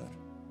preach here?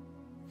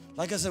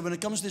 Like I said, when it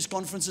comes to these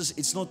conferences,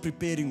 it's not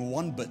preparing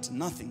one bit.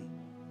 Nothing.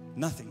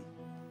 Nothing.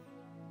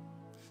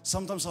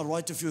 Sometimes I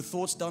write a few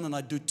thoughts down and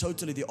I do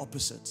totally the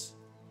opposite.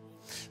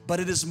 But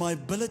it is my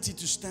ability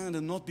to stand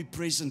and not be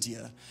present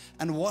here.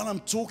 And while I'm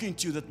talking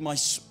to you, that my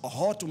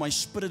heart or my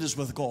spirit is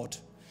with God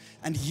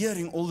and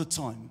hearing all the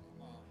time.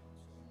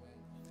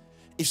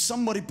 If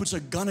somebody puts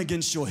a gun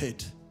against your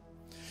head,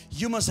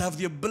 you must have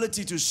the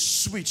ability to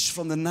switch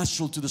from the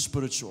natural to the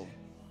spiritual.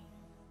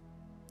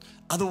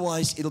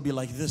 Otherwise, it'll be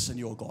like this and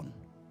you're gone.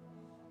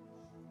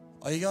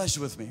 Are you guys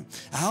with me?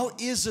 How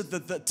is it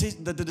that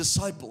the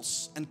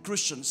disciples and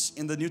Christians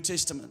in the New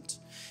Testament,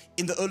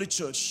 in the early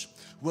church,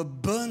 were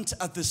burnt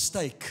at the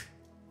stake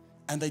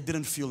and they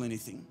didn't feel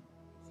anything?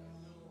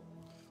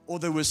 Or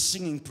they were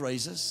singing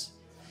praises.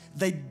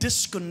 They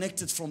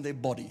disconnected from their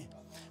body,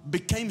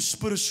 became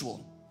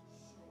spiritual.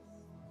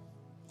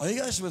 Are you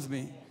guys with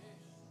me?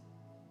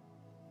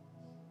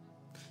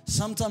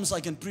 Sometimes I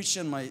can preach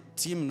and my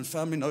team and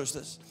family knows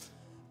this.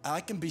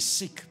 I can be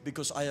sick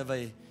because I have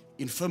a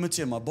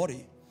infirmity in my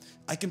body.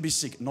 I can be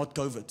sick, not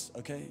COVID,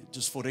 okay?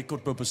 Just for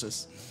record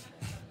purposes.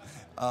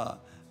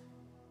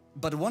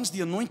 But once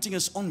the anointing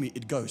is on me,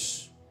 it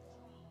goes.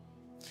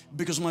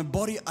 Because my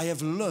body, I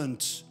have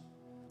learned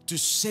to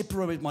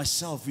separate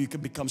myself. You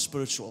can become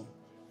spiritual.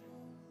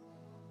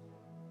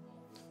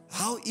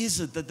 How is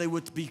it that they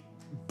would be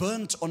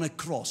burnt on a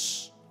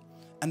cross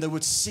and they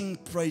would sing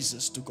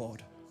praises to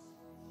God?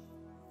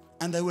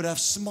 And they would have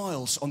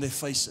smiles on their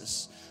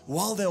faces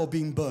while they are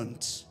being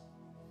burnt.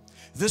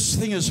 This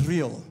thing is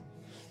real.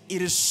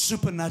 It is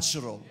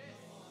supernatural.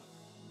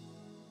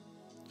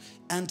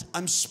 And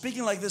I'm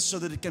speaking like this so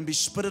that it can be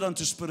spirit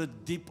unto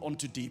spirit, deep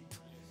onto deep.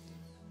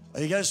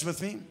 Are you guys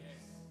with me?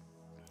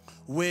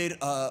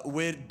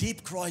 Where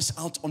deep cries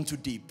out onto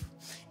deep.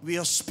 We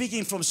are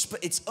speaking from,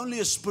 it's only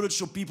a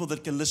spiritual people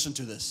that can listen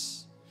to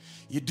this.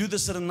 You do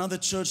this at another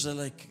church,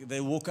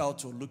 they walk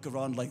out or look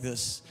around like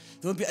this.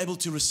 They won't be able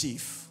to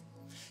receive.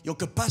 Your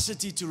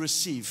capacity to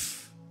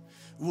receive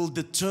will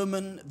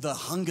determine the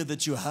hunger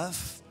that you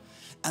have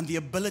and the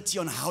ability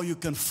on how you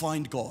can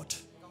find God.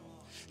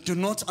 Do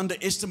not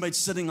underestimate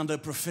sitting under a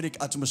prophetic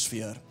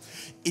atmosphere.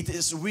 It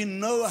is, we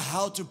know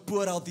how to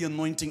pour out the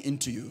anointing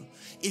into you.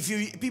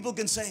 People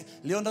can say,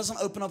 Leon doesn't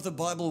open up the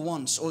Bible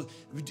once. Or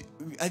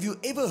have you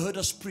ever heard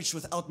us preach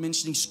without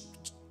mentioning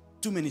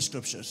too many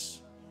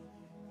scriptures?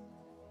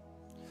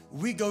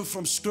 We go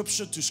from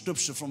scripture to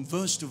scripture, from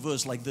verse to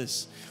verse like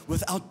this,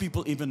 without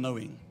people even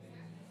knowing.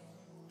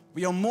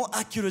 We are more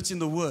accurate in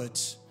the word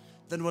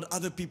than what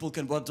other people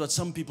can, what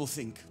some people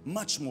think.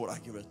 Much more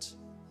accurate.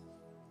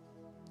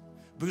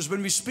 Because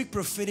when we speak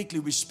prophetically,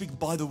 we speak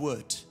by the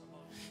word.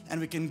 And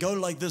we can go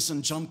like this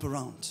and jump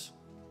around.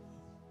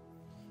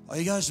 Are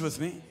you guys with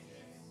me?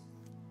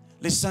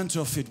 Let's stand to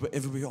our feet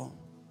wherever we are.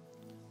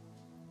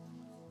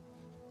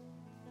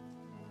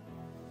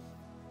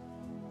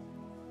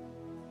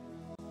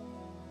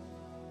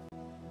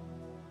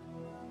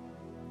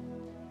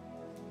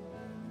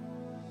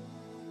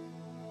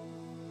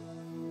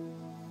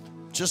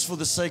 Just for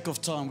the sake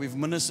of time, we've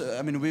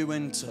ministered. We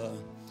went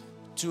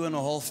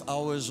 2.5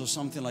 hours or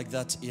something like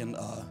that in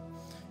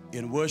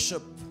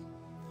worship,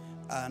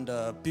 and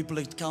people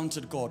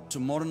encountered God.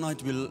 Tomorrow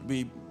night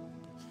we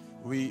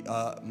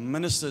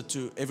minister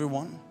to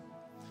everyone,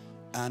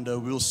 and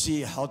we'll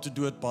see how to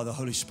do it by the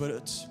Holy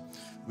Spirit.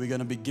 We're going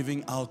to be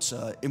giving out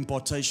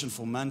impartation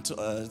for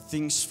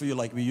things for you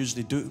like we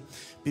usually do.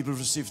 People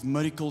received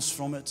miracles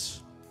from it.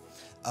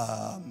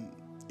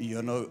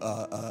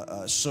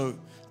 So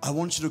I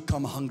want you to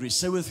come hungry.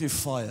 Say with me,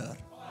 fire.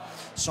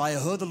 So I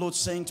heard the Lord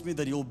saying to me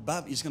that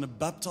He's going to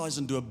baptize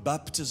and do a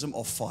baptism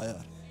of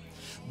fire.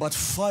 But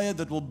fire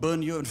that will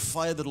burn you and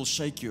fire that will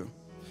shake you.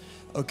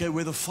 Okay,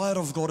 where the fire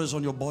of God is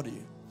on your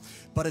body.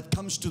 But it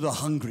comes to the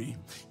hungry.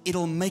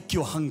 It'll make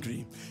you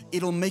hungry.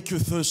 It'll make you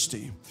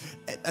thirsty.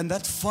 And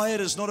that fire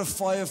is not a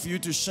fire for you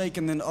to shake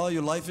and then,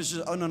 your life is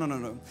just,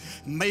 no.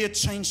 May it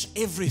change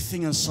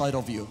everything inside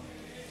of you.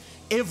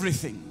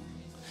 Everything.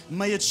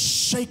 May it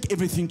shake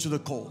everything to the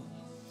core.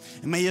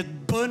 May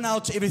it burn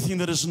out everything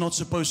that is not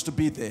supposed to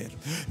be there.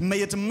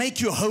 May it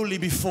make you holy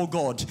before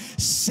God,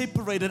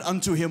 separated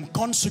unto Him,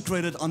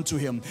 consecrated unto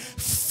Him,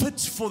 fit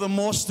for the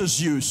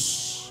Master's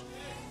use.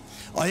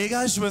 Are you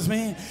guys with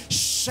me?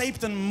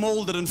 Shaped and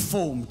molded and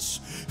formed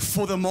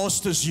for the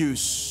Master's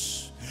use.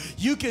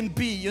 You can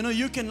be,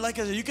 you can, like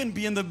I said, you can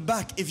be in the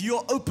back. If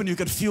you're open, you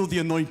can feel the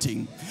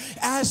anointing.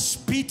 As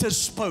Peter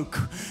spoke,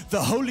 the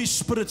Holy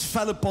Spirit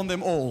fell upon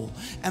them all.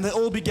 And they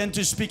all began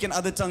to speak in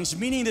other tongues.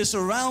 Meaning there's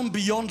a realm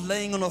beyond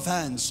laying on of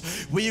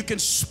hands, where you can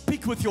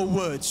speak with your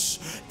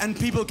words and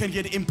people can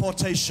get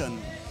impartation.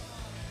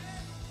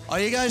 Are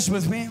you guys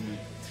with me?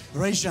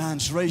 Raise your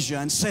hands, raise your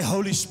hands. Say,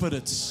 Holy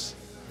Spirit,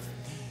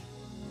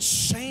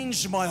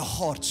 change my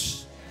heart,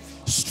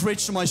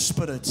 stretch my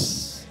spirit.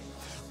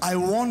 I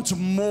want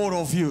more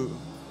of you.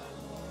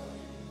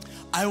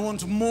 I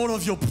want more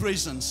of your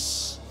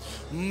presence,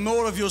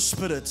 more of your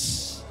spirit,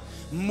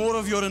 more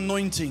of your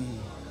anointing,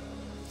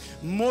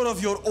 more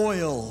of your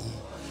oil.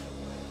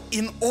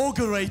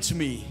 Inaugurate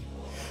me,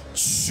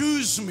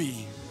 choose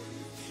me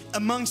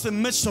amongst the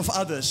midst of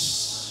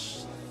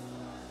others.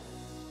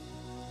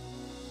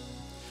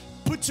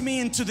 Put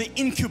me into the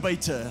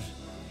incubator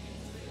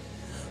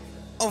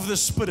of the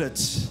Spirit,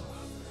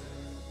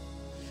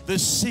 the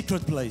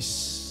secret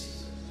place.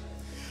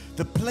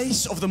 The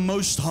place of the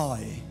Most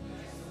High,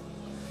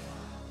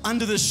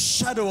 under the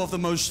shadow of the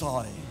Most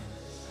High.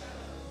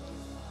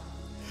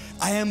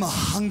 I am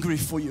hungry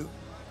for you.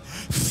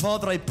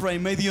 Father, I pray,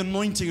 may the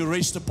anointing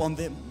rest upon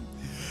them.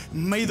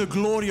 May the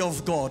glory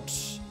of God,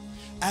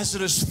 as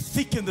it is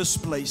thick in this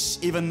place,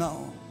 even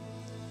now.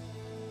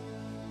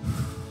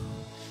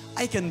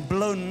 I can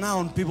blow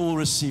now and people will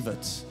receive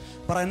it.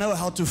 But I know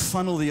how to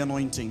funnel the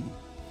anointing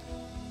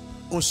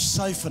or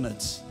siphon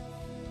it.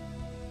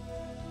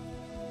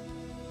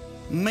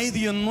 May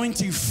the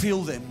anointing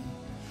fill them,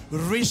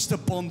 rest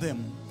upon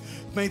them.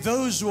 May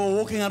those who are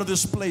walking out of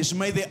this place,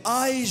 may their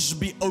eyes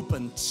be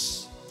opened.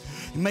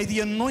 May the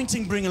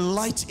anointing bring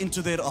light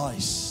into their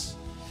eyes,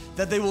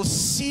 that they will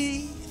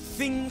see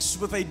things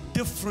with a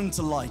different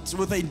light,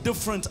 with a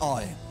different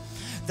eye,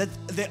 that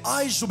their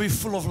eyes will be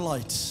full of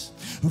light.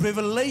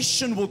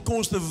 Revelation will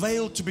cause the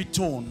veil to be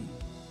torn.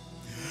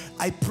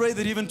 I pray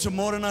that even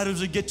tomorrow night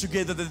as we get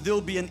together, that there'll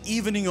be an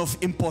evening of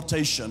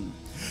impartation,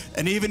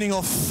 an evening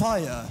of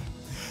fire,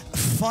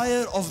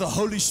 fire of the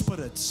Holy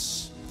Spirit,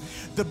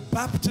 the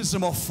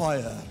baptism of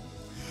fire,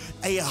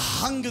 a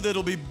hunger that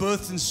will be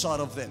birthed inside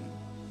of them,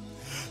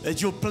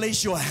 that you'll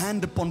place your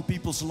hand upon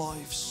people's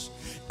lives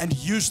and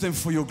use them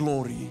for your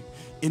glory.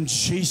 In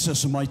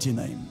Jesus' mighty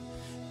name,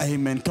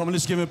 amen. Come on,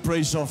 let's give a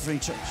praise offering,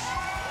 church.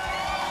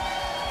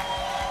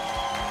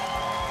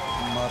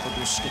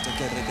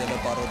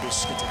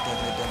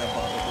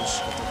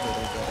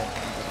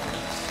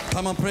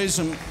 Come on, praise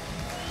Him.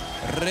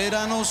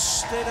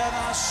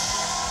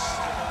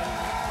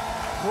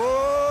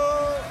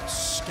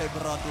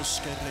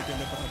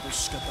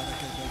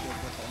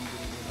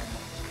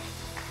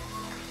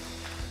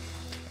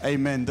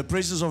 Amen. The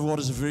presence of God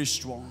is very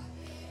strong.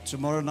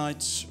 Tomorrow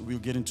night we'll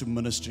get into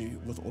ministry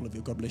with all of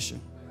you. God bless you.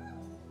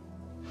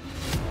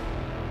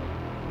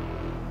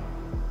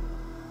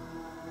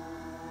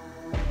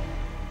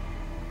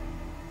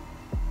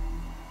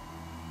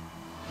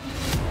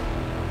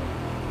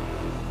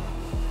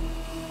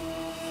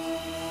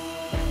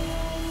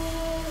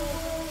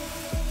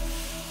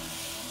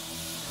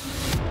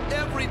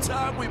 Every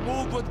time we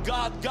move with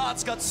God,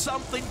 God's got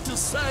something to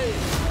say.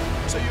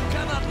 So you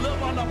cannot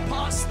live on a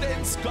past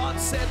tense, God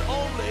said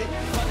only.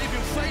 But if you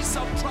face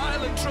some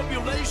trial and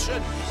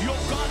tribulation, your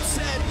God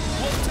said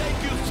will take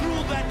you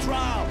through that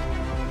trial.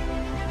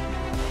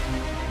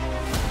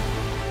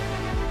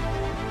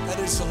 That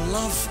is a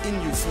love in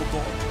you for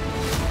God,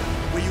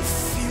 where you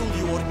feel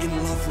you are in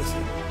love with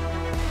Him.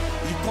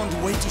 You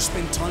can't wait to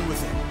spend time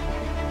with Him.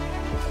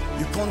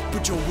 You can't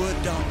put your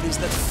word down. There's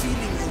that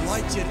feeling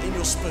right here in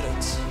your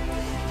spirit.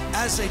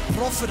 As a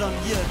prophet, I'm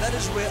here. That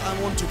is where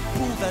I want to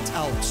pull that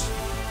out.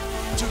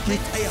 To get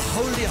a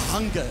holy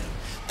hunger,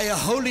 a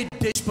holy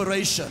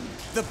desperation.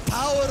 The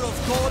power of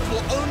God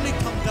will only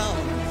come down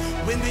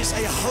when there's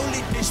a holy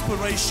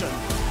desperation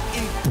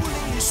in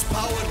pulling His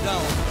power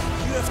down.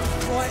 You have to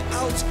cry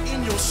out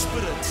in your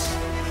spirit.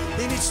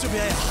 There needs to be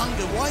a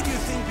hunger. Why do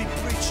you think we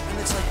preach and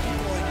it's like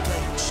people are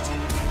engaged?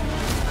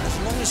 As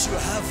long as you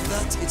have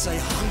that, it's a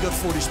hunger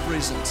for His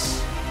presence.